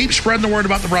 So keep spreading the word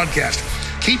about the broadcast.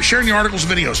 Keep sharing the articles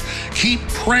and videos. Keep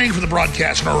praying for the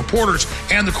broadcast and our reporters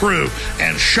and the crew.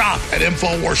 And shop at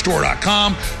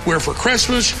InfoWarsStore.com, where for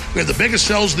Christmas, we have the biggest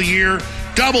sales of the year,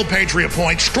 double Patriot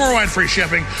points, store-wide free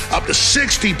shipping, up to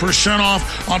 60%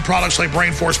 off on products like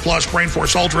Brain Force Plus, Brain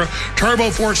Force Ultra. Turbo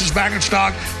Force is back in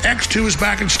stock. X2 is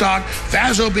back in stock.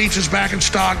 Vaso Beats is back in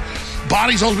stock.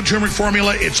 Body's Ultimate Turmeric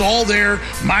Formula, it's all there.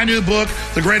 My new book,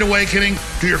 The Great Awakening.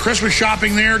 Do your Christmas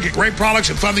shopping there. Get great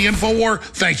products and fund the InfoWar.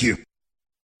 Thank you.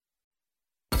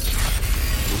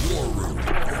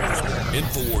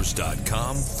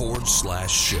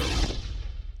 Infowars.com/show.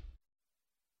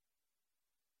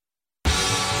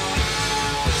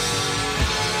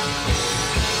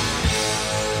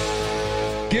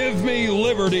 Give me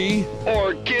liberty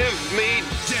or give me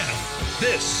death.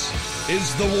 This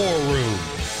is The War Room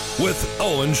with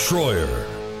Owen Shroyer.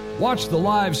 Watch the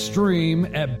live stream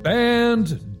at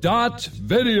band.video.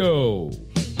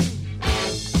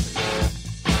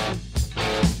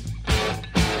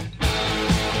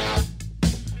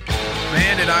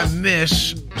 Man, did I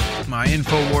miss my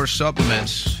InfoWars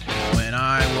supplements when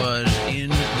I was in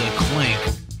the clink.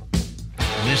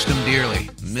 Missed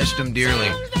them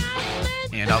dearly.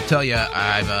 And I'll tell you,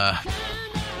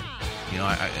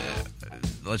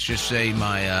 let's just say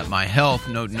my health,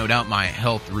 no doubt my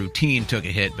health routine took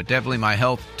a hit, but definitely my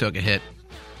health took a hit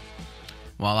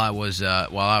while I was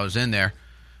in there.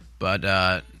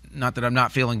 But not that I'm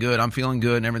not feeling good. I'm feeling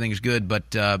good and everything's good,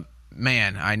 but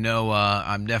man, I know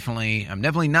I'm definitely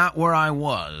not where I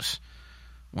was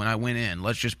when I went in.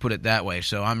 Let's just put it that way.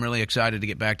 So I'm really excited to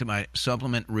get back to my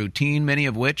supplement routine, many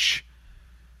of which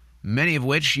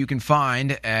you can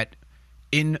find at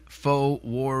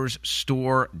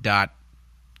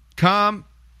InfoWarsStore.com.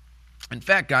 In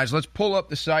fact, guys, let's pull up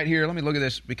the site here. Let me look at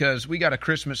this because we got a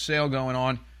Christmas sale going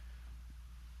on.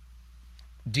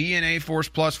 DNA Force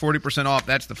Plus, 40% off.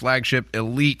 That's the flagship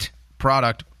elite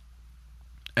product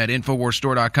at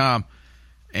InfoWarsStore.com.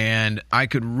 And I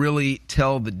could really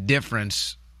tell the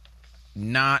difference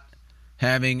not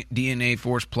having DNA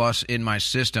Force Plus in my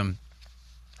system.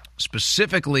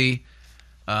 Specifically,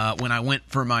 when I went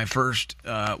for my first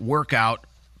workout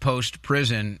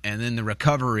post-prison and then the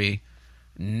recovery,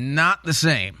 not the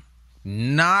same.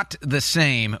 not the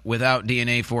same without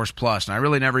DNA Force Plus. And I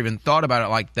really never even thought about it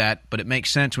like that, but it makes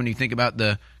sense when you think about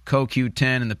the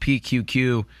CoQ10 and the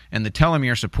PQQ and the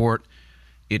telomere support.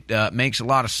 It makes a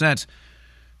lot of sense.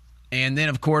 And then,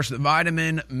 of course, the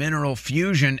Vitamin Mineral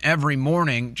Fusion every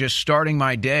morning, just starting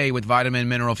my day with Vitamin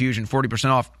Mineral Fusion, 40%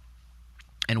 off.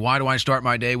 And why do I start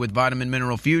my day with Vitamin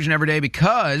Mineral Fusion every day?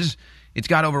 Because it's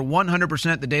got over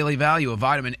 100% the daily value of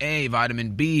vitamin A,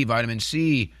 vitamin B, vitamin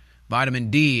C, vitamin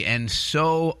D, and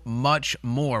so much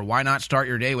more. Why not start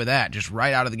your day with that? Just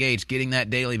right out of the gates, getting that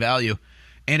daily value.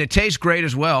 And it tastes great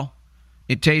as well.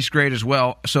 It tastes great as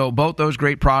well. So both those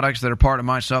great products that are part of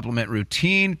my supplement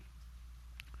routine,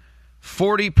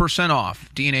 40% off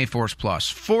DNA Force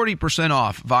Plus, 40%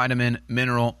 off Vitamin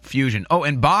Mineral Fusion. Oh,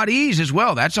 and Bodies as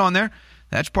well. That's on there.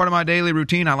 That's part of my daily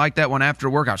routine. I like that one after a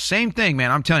workout. Same thing,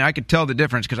 man. I'm telling you, I could tell the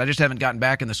difference because I just haven't gotten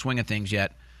back in the swing of things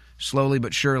yet. Slowly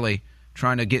but surely,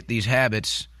 trying to get these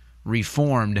habits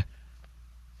reformed.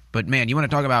 But, man, you want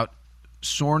to talk about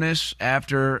soreness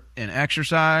after an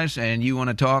exercise and you want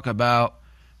to talk about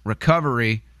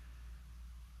recovery,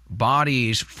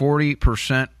 Bodies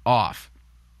 40% off.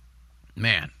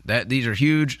 Man, these are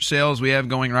huge sales we have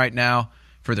going right now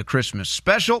for the Christmas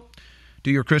special.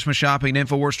 Do your Christmas shopping at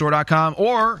InfoWarsStore.com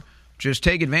or just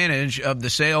take advantage of the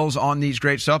sales on these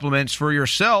great supplements for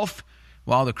yourself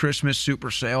while the Christmas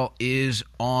super sale is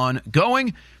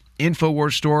ongoing.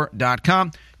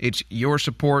 InfoWarsStore.com. It's your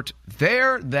support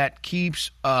there that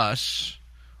keeps us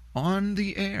on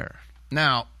the air.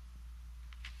 Now,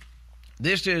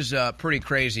 this is pretty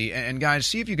crazy. And guys,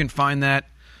 see if you can find that.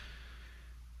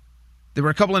 There were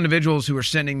a couple individuals who were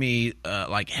sending me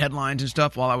like headlines and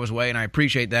stuff while I was away, and I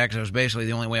appreciate that because it was basically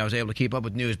the only way I was able to keep up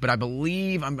with news. But I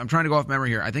believe, I'm trying to go off memory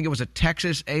here, I think it was a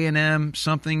Texas A&M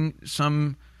something,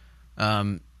 some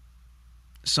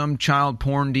child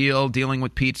porn deal dealing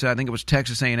with pizza. I think it was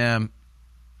Texas A&M.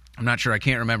 I'm not sure. I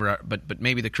can't remember, but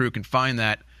maybe the crew can find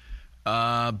that.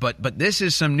 But this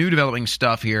is some new developing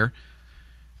stuff here.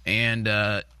 And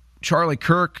Charlie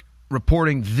Kirk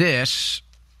reporting this.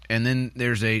 And then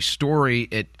there's a story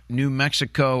at New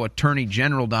Mexico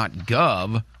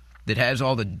AttorneyGeneral.gov that has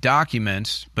all the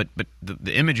documents, but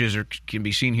the images can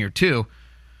be seen here too.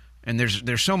 And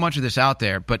there's so much of this out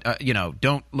there, but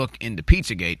don't look into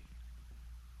Pizzagate.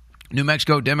 New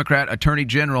Mexico Democrat Attorney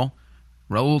General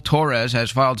Raul Torres has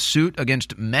filed suit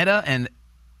against Meta and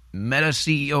Meta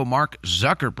CEO Mark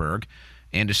Zuckerberg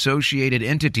and associated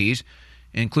entities,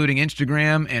 including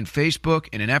Instagram and Facebook,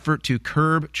 in an effort to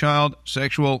curb child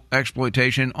sexual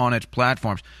exploitation on its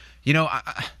platforms.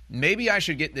 Maybe I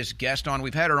should get this guest on.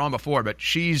 We've had her on before, but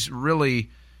she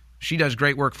does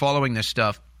great work following this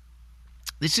stuff.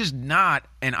 This is not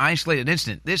an isolated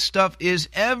incident. This stuff is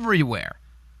everywhere.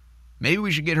 Maybe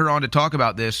we should get her on to talk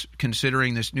about this,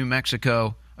 considering this New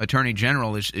Mexico Attorney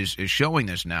General is showing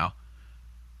this now.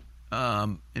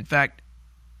 In fact,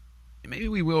 maybe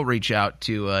we will reach out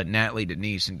to Natalie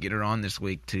Denise and get her on this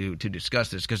week to discuss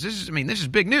this, because this is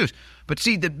big news. But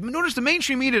see, notice the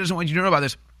mainstream media doesn't want you to know about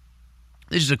this.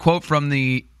 This is a quote from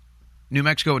the New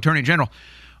Mexico Attorney General.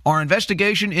 Our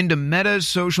investigation into Meta's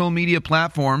social media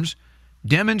platforms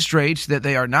demonstrates that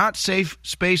they are not safe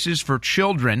spaces for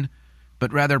children,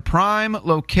 but rather prime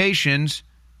locations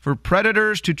for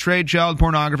predators to trade child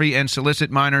pornography and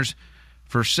solicit minors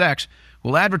for sex.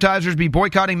 Will advertisers be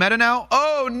boycotting Meta now?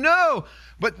 Oh, no.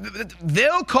 But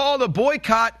they'll call the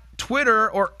boycott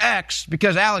Twitter or X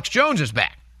because Alex Jones is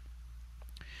back.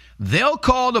 They'll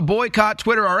call the boycott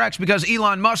Twitter or X because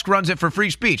Elon Musk runs it for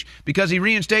free speech, because he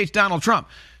reinstates Donald Trump.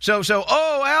 So,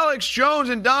 Alex Jones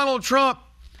and Donald Trump,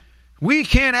 we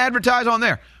can't advertise on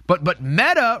there. But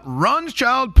Meta runs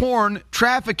child porn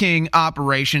trafficking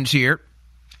operations here,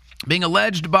 being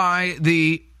alleged by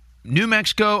the New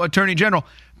Mexico Attorney General.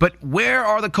 But where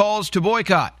are the calls to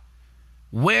boycott?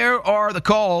 Where are the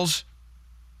calls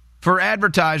for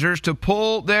advertisers to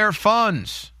pull their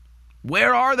funds?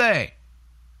 Where are they?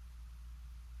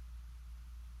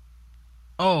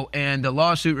 Oh, and the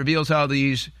lawsuit reveals how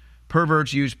these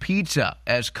perverts use pizza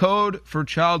as code for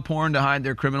child porn to hide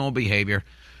their criminal behavior.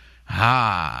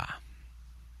 I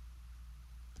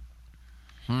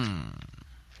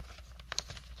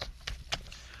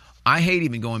hate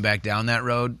even going back down that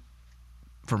road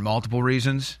for multiple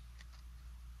reasons,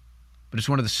 but it's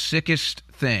one of the sickest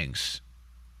things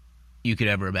you could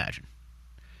ever imagine.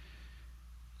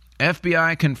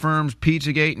 FBI confirms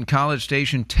Pizzagate in College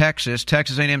Station, Texas.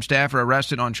 Texas A&M staff are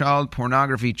arrested on child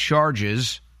pornography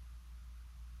charges.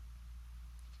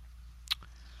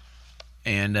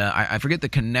 And I forget the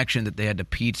connection that they had to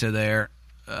pizza there.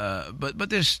 But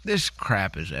this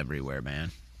crap is everywhere, man.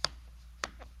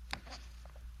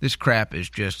 This crap is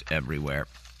just everywhere.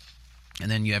 And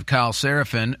then you have Kyle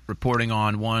Seraphin reporting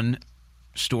on one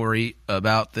story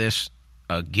about this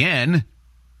again.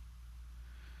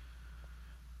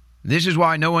 This is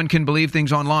why no one can believe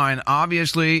things online.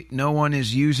 Obviously, no one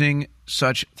is using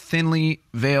such thinly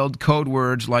veiled code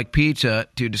words like pizza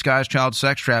to disguise child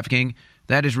sex trafficking.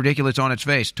 That is ridiculous on its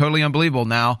face. Totally unbelievable.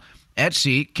 Now,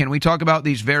 Etsy, can we talk about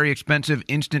these very expensive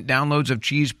instant downloads of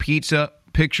cheese pizza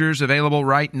pictures available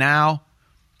right now?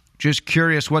 Just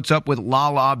curious what's up with La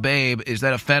La Babe. Is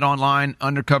that a Fed Online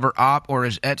undercover op, or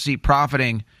is Etsy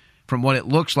profiting from what it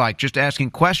looks like? Just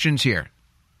asking questions here.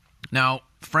 Now,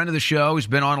 friend of the show who's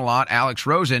been on a lot, Alex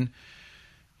Rosen,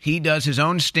 he does his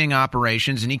own sting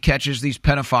operations, and he catches these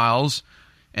pedophiles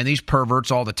and these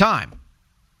perverts all the time.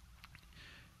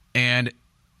 And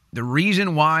the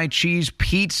reason why cheese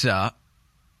pizza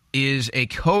is a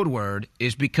code word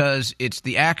is because it's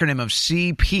the acronym of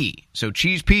CP. So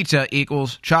cheese pizza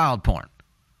equals child porn.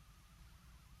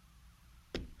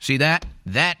 See that?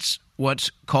 That's what's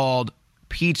called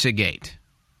Pizzagate.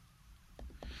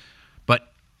 But,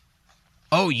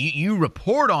 oh, you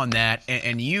report on that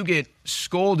and you get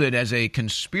scolded as a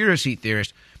conspiracy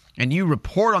theorist, and you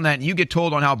report on that and you get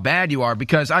told on how bad you are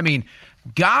because, I mean,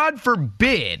 God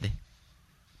forbid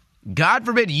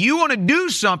you want to do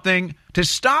something to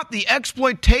stop the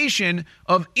exploitation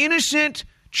of innocent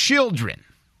children.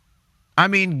 I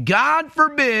mean, God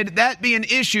forbid that be an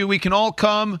issue we can all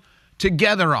come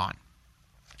together on.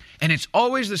 And it's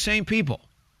always the same people.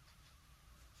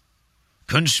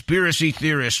 Conspiracy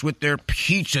theorists with their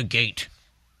Pizzagate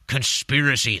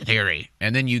conspiracy theory.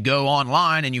 And then you go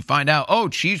online and you find out, oh,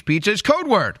 cheese pizza is code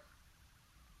word.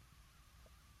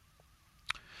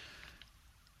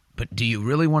 But do you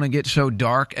really want to get so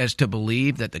dark as to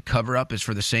believe that the cover-up is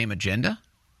for the same agenda?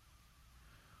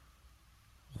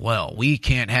 Well, we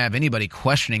can't have anybody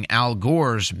questioning Al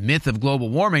Gore's myth of global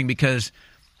warming because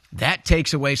that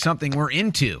takes away something we're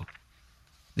into.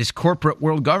 This corporate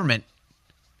world government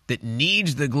that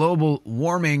needs the global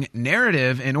warming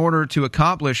narrative in order to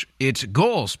accomplish its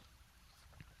goals.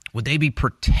 Would they be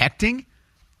protecting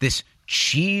this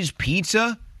cheese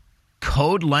pizza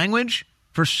code language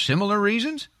for similar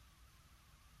reasons?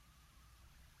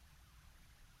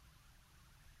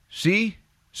 See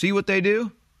what they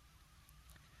do?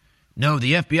 No,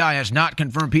 the FBI has not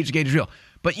confirmed Pizzagate is real.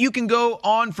 But you can go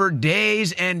on for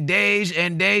days and days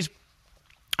and days.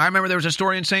 I remember there was a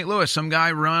story in St. Louis. Some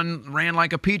guy ran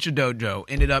like a pizza dojo,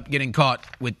 ended up getting caught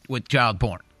with child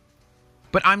porn.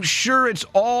 But I'm sure it's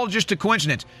all just a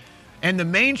coincidence. And the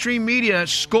mainstream media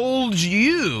scolds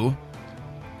you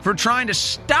for trying to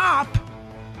stop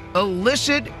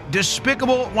illicit,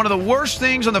 despicable, one of the worst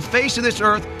things on the face of this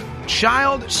earth,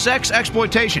 child sex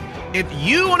exploitation. If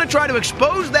you want to try to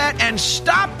expose that and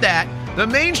stop that, the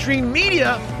mainstream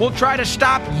media will try to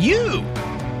stop you.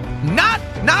 Not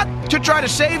to try to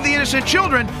save the innocent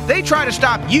children. They try to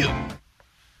stop you.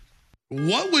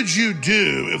 What would you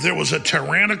do if there was a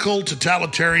tyrannical,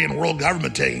 totalitarian world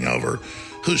government taking over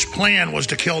whose plan was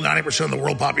to kill 90% of the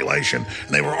world population, and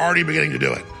they were already beginning to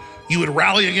do it? You would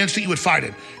rally against it, you would fight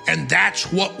it. And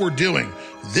that's what we're doing.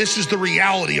 This is the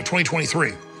reality of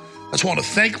 2023. I just want to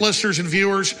thank listeners and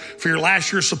viewers for your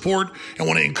last year's support and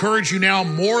want to encourage you now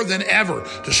more than ever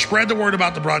to spread the word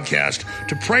about the broadcast,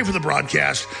 to pray for the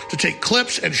broadcast, to take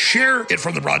clips and share it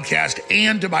from the broadcast,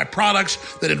 and to buy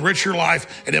products that enrich your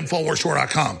life at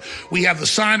InfoWarsStore.com. We have the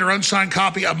signed or unsigned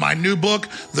copy of my new book,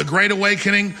 The Great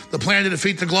Awakening, The Plan to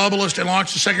Defeat the Globalist and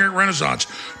Launch the Second Great Renaissance.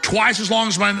 Twice as long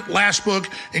as my last book,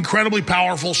 incredibly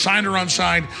powerful, signed or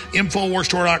unsigned,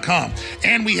 InfoWarsStore.com.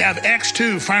 And we have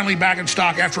X2 finally back in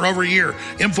stock after over a year,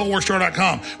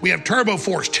 InfoWarsStore.com. We have Turbo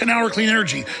Force, 10-hour clean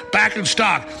energy, back in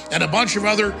stock, and a bunch of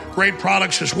other great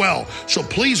products as well. So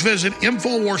please visit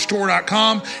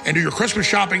InfoWarsStore.com and do your Christmas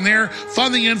shopping there.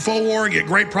 Fund the InfoWar and get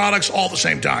great products all at the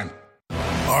same time.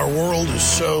 Our world is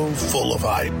so full of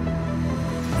hype.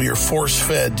 We are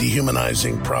force-fed,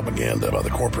 dehumanizing propaganda by the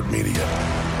corporate media,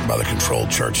 by the controlled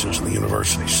churches and the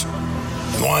universities.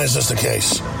 And why is this the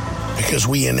case? Because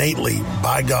we innately,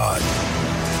 by God,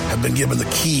 have been given the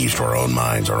keys to our own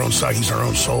minds, our own psyches, our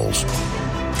own souls.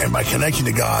 And by connecting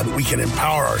to God, we can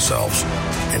empower ourselves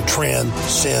and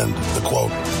transcend the,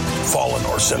 quote, fallen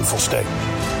or sinful state.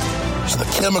 So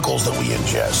the chemicals that we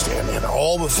ingest and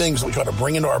all the things that we try to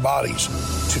bring into our bodies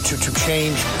to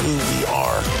change who we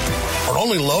are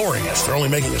only lowering us. They're only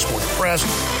making us more depressed,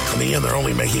 In the end, they're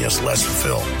only making us less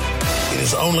fulfilled. It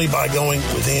is only by going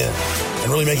within and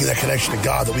really making that connection to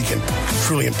God that we can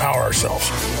truly empower ourselves.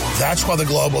 That's why the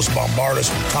globalists bombard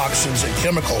us with toxins and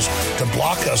chemicals to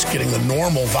block us getting the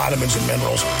normal vitamins and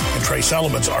minerals and trace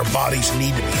elements our bodies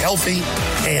need to be healthy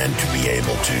and to be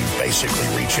able to basically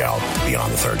reach out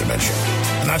beyond the third dimension.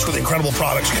 And that's where the incredible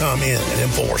products come in at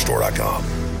InfoWarsStore.com.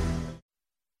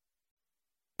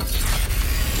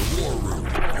 The War Room.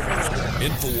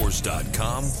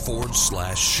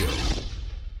 Infowars.com/show.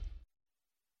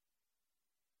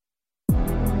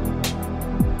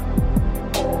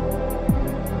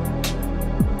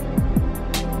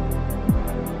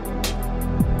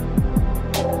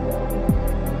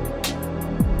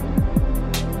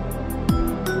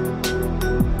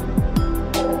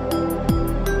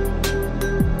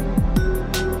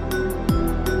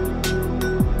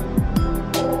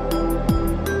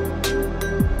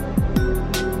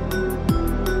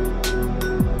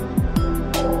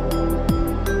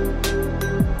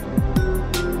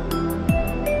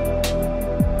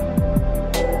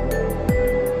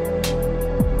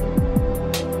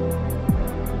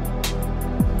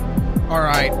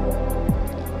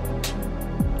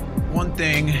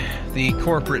 The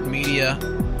corporate media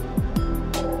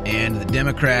and the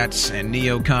Democrats and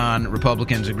neocon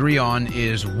Republicans agree on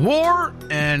is war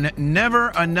and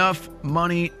never enough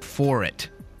money for it.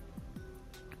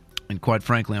 And quite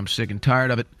frankly, I'm sick and tired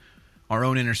of it. Our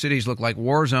own inner cities look like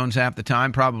war zones half the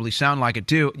time, probably sound like it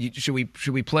too. Should we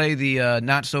play the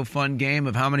not so fun game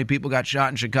of how many people got shot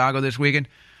in Chicago this weekend?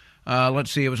 Let's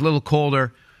see, it was a little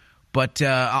colder, but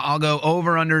I'll go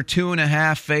over under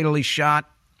 2.5 fatally shot.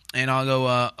 And I'll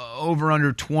go over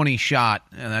under 20 shot.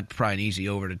 And that's probably an easy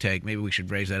over to take. Maybe we should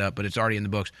raise that up, but it's already in the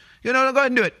books. No, go ahead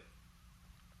and do it.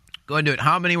 Go ahead and do it.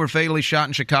 How many were fatally shot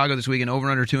in Chicago this weekend? Over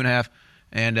under 2.5.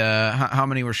 And how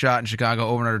many were shot in Chicago?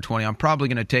 Over under 20. I'm probably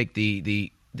going to take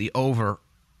the over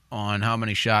on how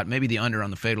many shot. Maybe the under on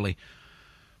the fatally.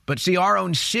 But see, our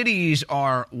own cities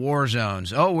are war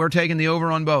zones. Oh, we're taking the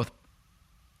over on both.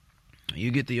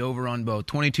 You get the over on both.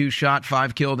 22 shot,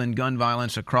 5 killed in gun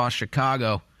violence across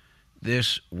Chicago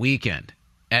this weekend.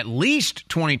 At least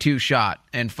 22 shot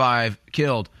and 5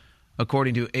 killed,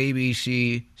 according to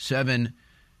ABC 7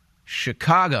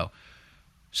 Chicago.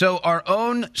 So our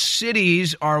own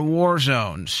cities are war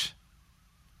zones.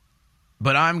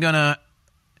 But I'm going to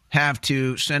have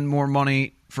to send more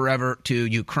money forever to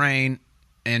Ukraine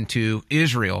and to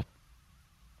Israel.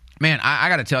 Man, I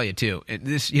got to tell you, too,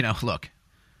 look,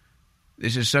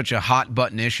 this is such a hot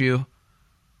button issue.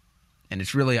 And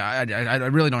it's really, I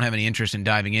really don't have any interest in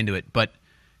diving into it. But,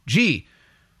 gee,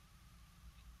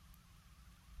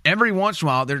 every once in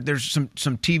a while, there's some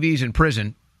TVs in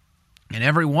prison. And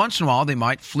every once in a while, they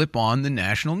might flip on the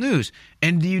national news.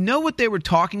 And do you know what they were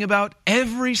talking about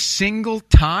every single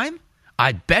time?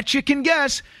 I bet you can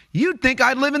guess. You'd think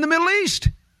I'd live in the Middle East.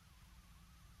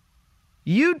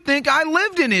 You'd think I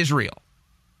lived in Israel.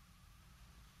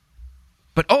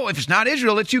 But, if it's not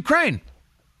Israel, it's Ukraine.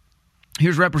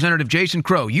 Here's Representative Jason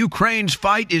Crow. Ukraine's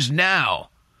fight is now.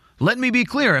 Let me be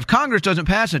clear. If Congress doesn't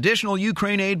pass additional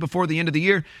Ukraine aid before the end of the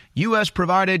year,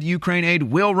 U.S.-provided Ukraine aid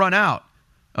will run out.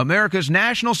 America's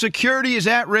national security is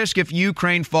at risk if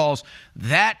Ukraine falls.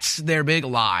 That's their big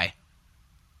lie.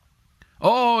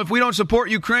 If we don't support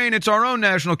Ukraine, it's our own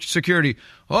national security.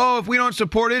 If we don't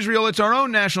support Israel, it's our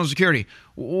own national security.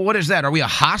 What is that? Are we a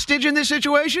hostage in this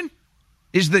situation?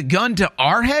 Is the gun to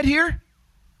our head here?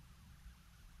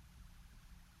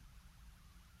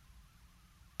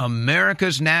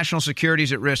 America's national security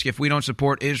is at risk if we don't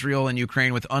support Israel and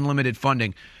Ukraine with unlimited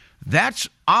funding. That's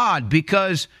odd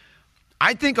because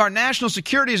I think our national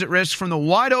security is at risk from the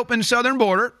wide open southern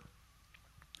border.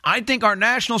 I think our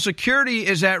national security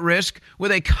is at risk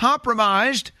with a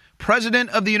compromised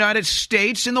president of the United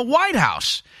States in the White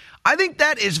House. I think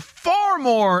that is far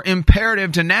more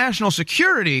imperative to national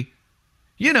security.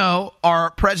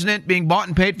 Our president being bought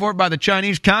and paid for by the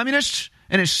Chinese communists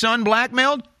and his son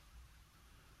blackmailed.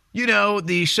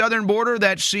 The southern border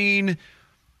that's seen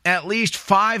at least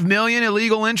 5 million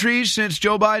illegal entries since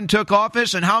Joe Biden took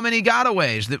office, and how many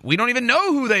gotaways that we don't even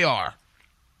know who they are.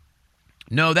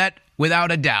 No, that,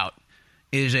 without a doubt,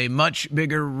 is a much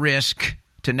bigger risk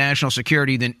to national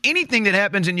security than anything that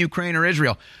happens in Ukraine or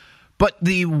Israel. But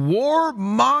the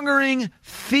warmongering,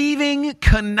 thieving,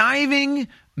 conniving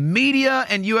media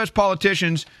and U.S.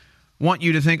 politicians want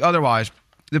you to think otherwise.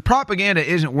 The propaganda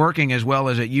isn't working as well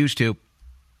as it used to.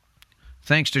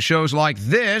 Thanks to shows like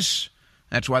this.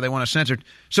 That's why they want to censor it.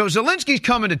 So Zelensky's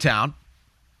coming to town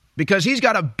because he's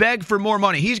got to beg for more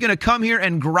money. He's going to come here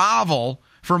and grovel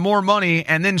for more money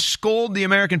and then scold the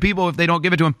American people if they don't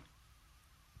give it to him.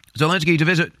 Zelensky to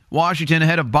visit Washington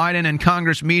ahead of Biden and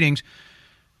Congress meetings.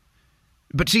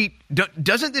 But see,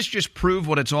 doesn't this just prove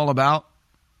what it's all about?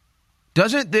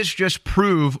 Doesn't this just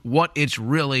prove what it's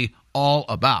really all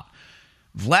about?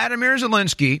 Vladimir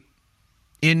Zelensky,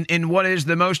 in what is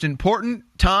the most important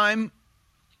time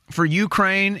for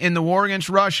Ukraine in the war against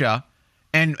Russia,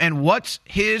 and what's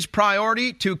his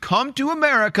priority? To come to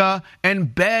America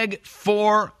and beg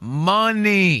for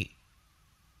money.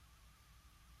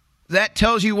 That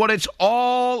tells you what it's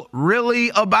all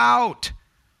really about.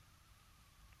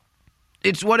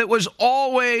 It's what it was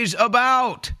always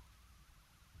about.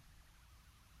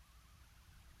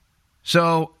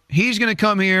 So he's going to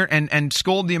come here and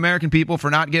scold the American people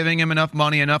for not giving him enough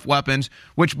money, enough weapons,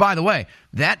 which, by the way,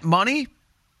 that money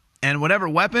and whatever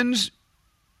weapons,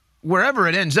 wherever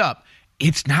it ends up,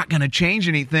 it's not going to change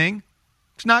anything.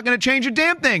 It's not going to change a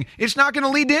damn thing. It's not going to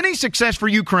lead to any success for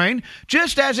Ukraine,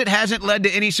 just as it hasn't led to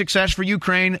any success for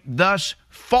Ukraine thus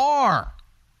far.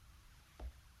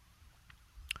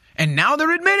 And now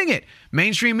they're admitting it.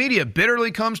 Mainstream media bitterly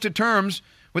comes to terms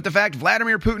with the fact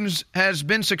Vladimir Putin has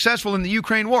been successful in the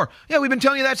Ukraine war. Yeah, we've been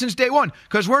telling you that since day one,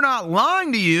 because we're not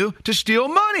lying to you to steal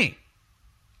money.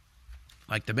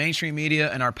 Like the mainstream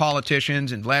media and our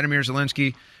politicians and Vladimir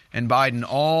Zelensky and Biden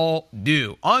all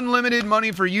do. Unlimited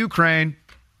money for Ukraine.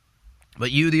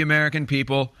 But you, the American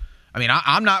people, I mean,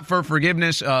 I'm not for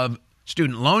forgiveness of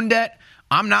student loan debt.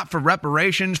 I'm not for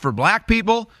reparations for black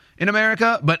people in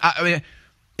America. But I mean,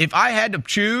 if I had to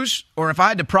choose, or if I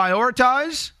had to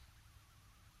prioritize,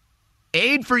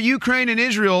 aid for Ukraine and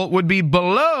Israel would be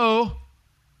below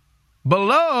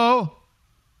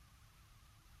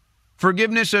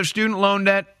forgiveness of student loan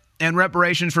debt and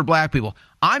reparations for black people.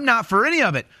 I'm not for any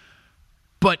of it.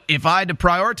 But if I had to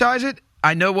prioritize it,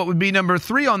 I know what would be number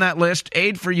 3 on that list: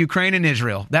 aid for Ukraine and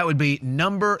Israel. That would be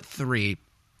number 3.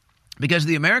 Because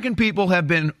the American people have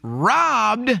been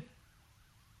robbed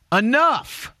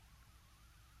enough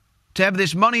to have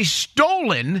this money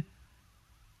stolen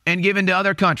and given to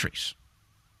other countries.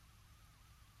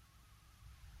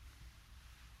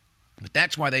 But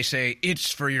that's why they say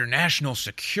it's for your national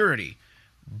security.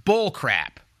 Bull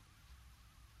crap.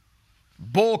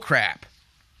 Bull crap.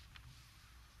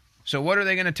 So what are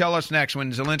they going to tell us next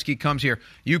when Zelensky comes here?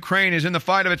 Ukraine is in the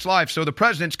fight of its life, so the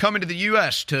president's coming to the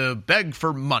U.S. to beg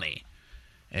for money.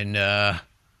 And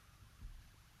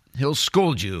he'll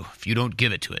scold you if you don't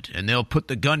give it to it. And they'll put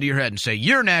the gun to your head and say,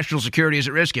 your national security is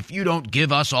at risk if you don't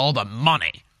give us all the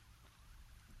money.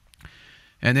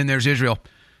 And then there's Israel.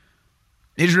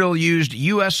 Israel used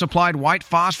U.S.-supplied white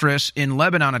phosphorus in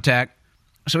Lebanon attack.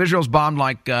 So Israel's bombed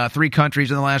like 3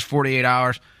 countries in the last 48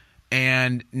 hours.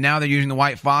 And now they're using the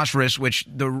white phosphorus, which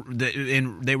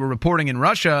they were reporting in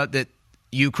Russia that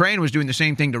Ukraine was doing the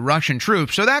same thing to Russian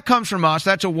troops. So that comes from us.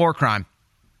 That's a war crime.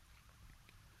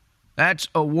 That's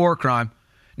a war crime.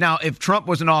 Now, if Trump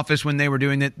was in office when they were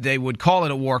doing it, they would call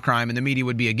it a war crime and the media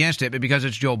would be against it. But because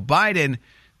it's Joe Biden,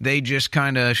 they just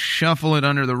kind of shuffle it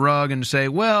under the rug and say,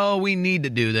 well, we need to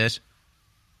do this.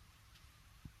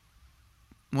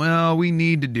 Well, we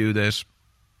need to do this.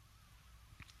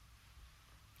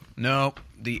 No,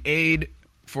 the aid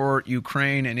for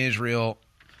Ukraine and Israel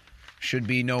should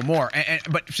be no more.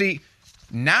 But see,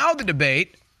 now the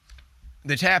debate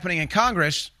that's happening in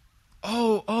Congress,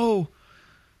 the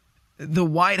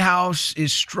White House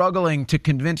is struggling to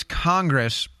convince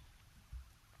Congress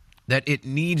that it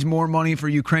needs more money for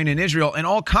Ukraine and Israel. And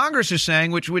all Congress is saying,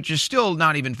 which is still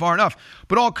not even far enough,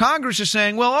 but all Congress is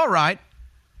saying, well, all right,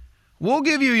 we'll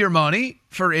give you your money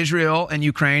for Israel and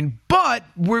Ukraine, but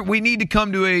we need to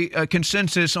come to a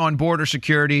consensus on border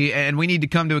security, and we need to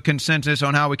come to a consensus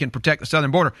on how we can protect the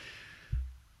southern border.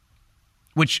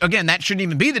 Which, again, that shouldn't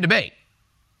even be the debate.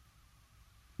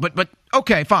 But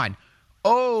okay, fine.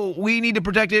 Oh, we need to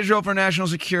protect Israel for national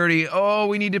security. Oh,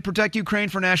 we need to protect Ukraine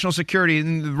for national security.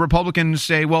 And the Republicans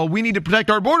say, well, we need to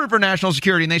protect our border for national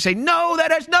security. And they say, no,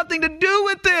 that has nothing to do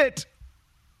with it.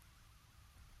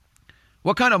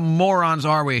 What kind of morons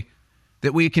are we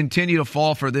that we continue to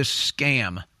fall for this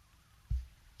scam?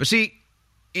 But see,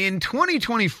 in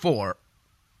 2024,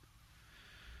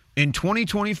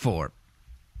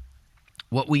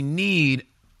 what we need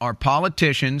are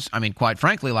politicians, I mean, quite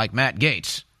frankly, like Matt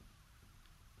Gaetz,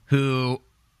 who,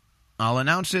 I'll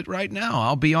announce it right now,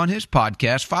 I'll be on his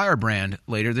podcast, Firebrand,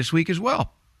 later this week as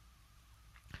well.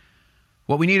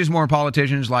 What we need is more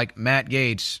politicians like Matt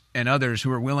Gaetz and others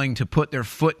who are willing to put their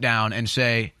foot down and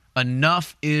say,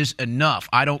 enough is enough.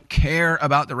 I don't care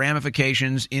about the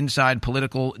ramifications inside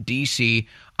political D.C.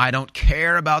 I don't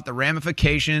care about the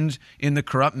ramifications in the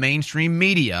corrupt mainstream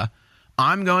media.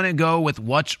 I'm going to go with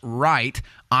what's right.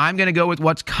 I'm going to go with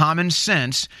what's common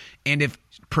sense. And if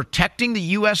protecting the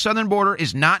U.S. southern border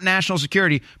is not national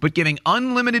security, but giving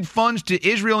unlimited funds to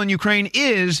Israel and Ukraine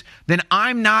is, then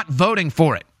I'm not voting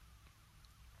for it.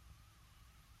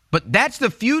 But that's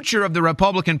the future of the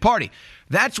Republican Party.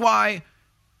 That's why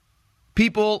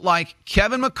people like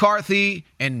Kevin McCarthy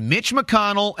and Mitch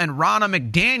McConnell and Ronna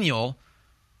McDaniel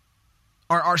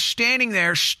are standing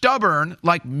there stubborn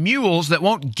like mules that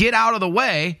won't get out of the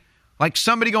way, like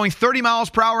somebody going 30 miles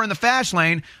per hour in the fast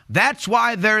lane. That's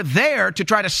why they're there, to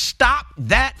try to stop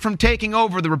that from taking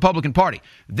over the Republican Party.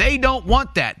 They don't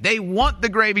want that. They want the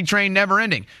gravy train never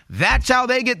ending. That's how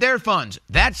they get their funds.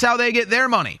 That's how they get their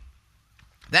money.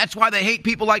 That's why they hate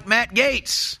people like Matt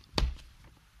Gaetz,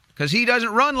 because he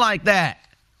doesn't run like that.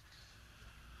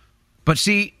 But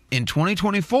see, in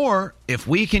 2024, if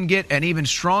we can get an even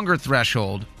stronger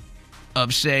threshold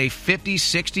of, say, 50,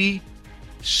 60,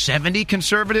 70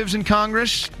 conservatives in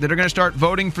Congress that are going to start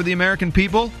voting for the American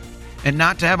people and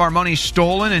not to have our money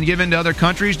stolen and given to other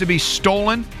countries to be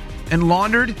stolen and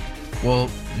laundered, well,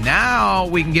 now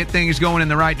we can get things going in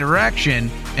the right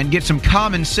direction and get some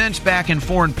common sense back in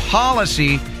foreign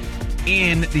policy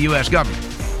in the U.S. government.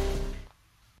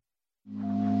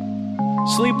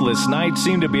 Sleepless nights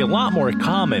seem to be a lot more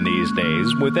common these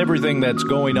days with everything that's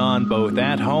going on both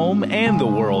at home and the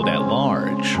world at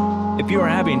large. If you are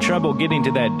having trouble getting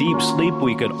to that deep sleep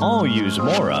we could all use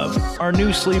more of, our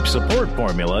new sleep support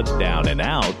formula, Down and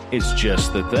Out, is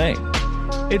just the thing.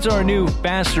 It's our new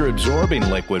faster absorbing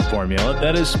liquid formula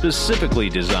that is specifically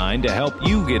designed to help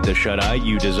you get the shut-eye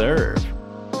you deserve.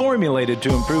 Formulated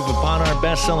to improve upon our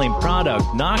best-selling product,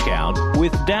 Knockout,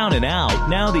 with Down and Out,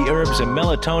 now the herbs and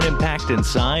melatonin packed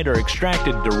inside are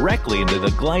extracted directly into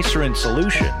the glycerin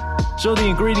solution. So the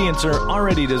ingredients are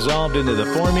already dissolved into the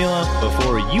formula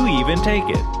before you even take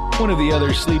it. One of the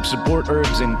other sleep support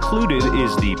herbs included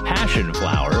is the passion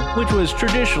flower, which was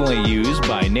traditionally used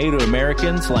by Native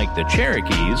Americans like the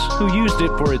Cherokees, who used it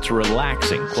for its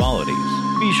relaxing qualities.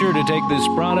 Be sure to take this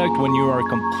product when you are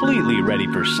completely ready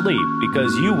for sleep,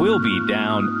 because you will be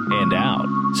down and out.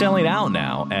 Selling out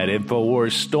now at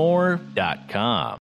InfoWarsStore.com.